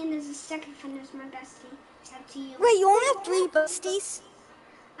bestie and there's the second friend who's my bestie. It's up to you. Wait, you only have 3 besties?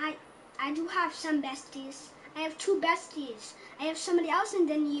 I do have some besties. I have 2 besties. I have somebody else and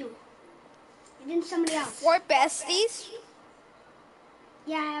then you. And then somebody else. 4 besties?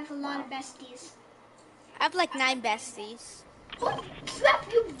 Yeah, I have a lot of besties. I have like 9 besties. Holy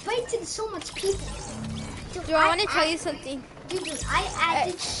crap, you invited so much people. Dude, I want to tell you something. Dude, I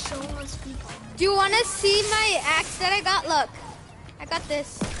added so much people. Do you want to see my axe that I got? Look, I got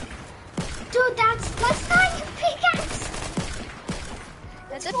this. Dude, that's not your pickaxe.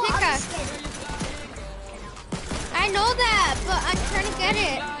 That's a pickaxe. I know that, but I'm trying to get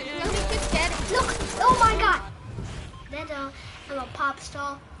it. Let me just get it. Look, oh my god. That's a little pop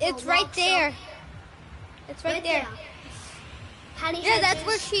star. It's right there. It's right there. Yeah, that's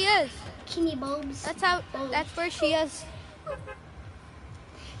where she is. Bikini bulbs. That's where she is.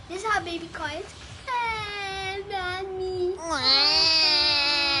 This is how baby cries. Mommy.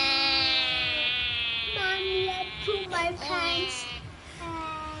 Mommy, I pooped my pants.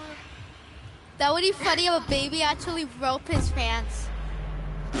 That would be funny if a baby actually roped his pants.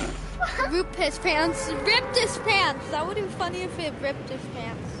 Rip his pants. Ripped his pants. That would be funny if it ripped his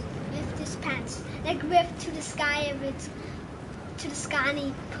pants. Ripped his pants. Like ripped to the sky if it's to the sky and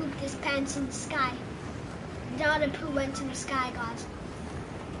he pooped his pants in the sky. Now the poo went to the sky, guys.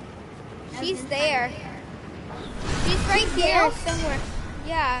 She's there. She's right here somewhere.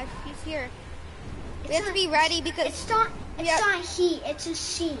 Yeah, she's here. We have to be ready because it's not he, it's a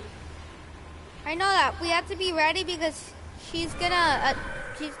she. I know that. We have to be ready because she's gonna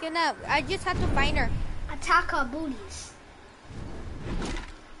I just have to find her. Attack our booties.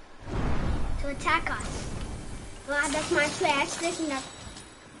 To attack us. Wow, that's my trash. Listen up.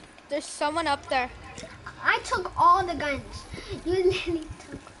 There's someone up there. I took all the guns. You literally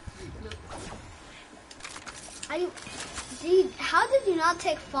took. No. How did you not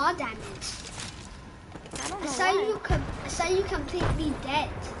take fall damage? I don't know. I saw you completely dead.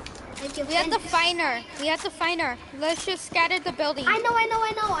 Like we have to find her. We have to find her. Let's just scatter the building. I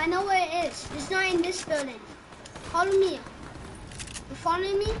know where it is. It's not in this building. Follow me. You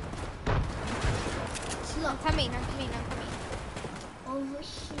following me? I'm coming. Over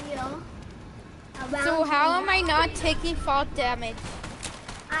here. So how am I not taking fall damage?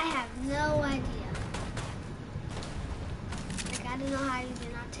 I have no idea. Like, I don't know how you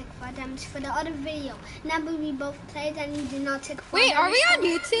did not take fall damage for the other video. Now we both played and you did not take fall damage. Wait, are we on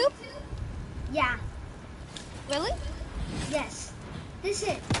YouTube? Yeah. Really? Yes. This is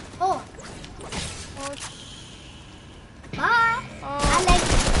it. Oh. Bye. Oh.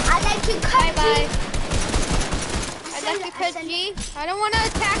 I like you cut. Bye. I like you cut G. I don't want to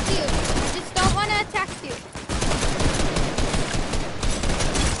attack you. I just don't want to attack you.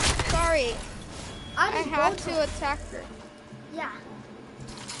 Sorry. I had to attack her. Yeah.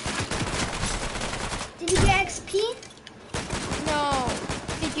 Did you get XP? No.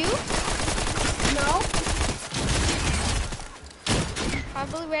 Did you? No.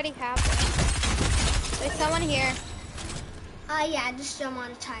 Probably already have it. There's someone here. Yeah, I just don't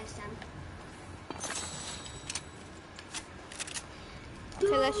monetize them.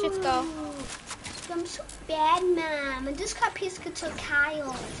 Okay, let's just go. I'm so bad, Mom. I just got PS4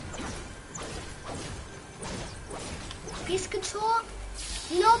 Kyle. PS4?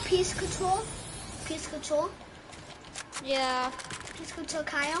 You know PS4? PS4? Yeah. PS4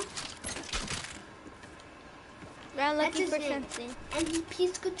 Kyle? I'm looking for something. And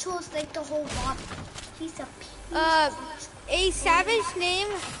PS4 is like the whole lot. He's a a savage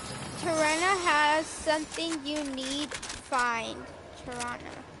named Tirana has something you need. Find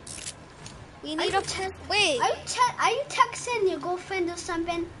Tirana. We need wait. Are you texting your girlfriend or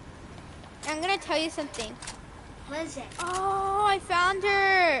something? I'm gonna tell you something. What is it? Oh, I found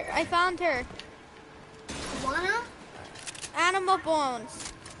her. Wanna? Animal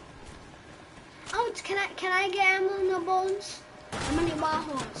bones. Oh, can I get animal bones? How many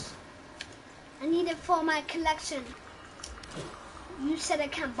warhols? I need it for my collection. You said I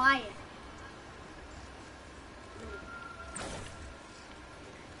can't buy it.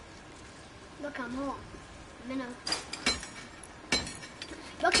 Look, I'm home.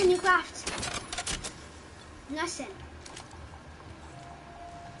 What can you craft? Nothing.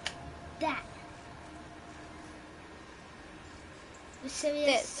 That. You're serious?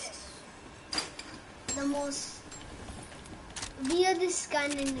 This. The most weirdest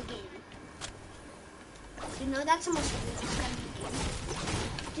gun in the game. You know that's the most weirdest gun in the game.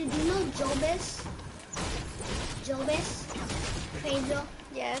 Did you know Jobis? Cradle?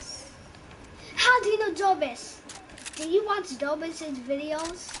 Yes. How do you know Jobis? Do you watch Jobis'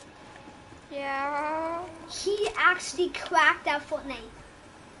 videos? Yeah. He actually cracked that Fortnite.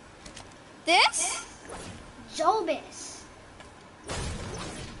 This? Jobis.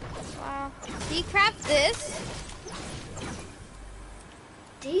 Wow. He cracked this?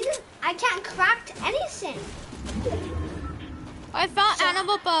 I can't crack anything. I found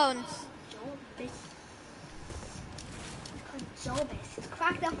animal bones. Jobis. He's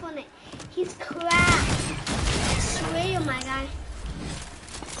cracked up on it. He's cracked. I swear, my guy.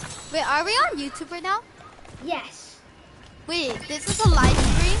 Wait, are we on YouTube right now? Yes. Wait, this is a live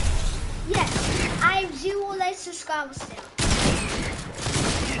stream? Yes. I have 0 like subscribers still.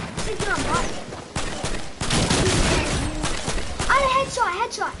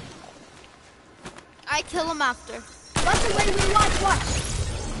 Headshot. I kill him after. Wait, watch.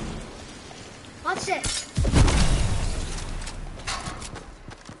 Watch this.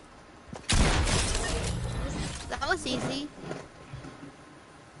 That was easy.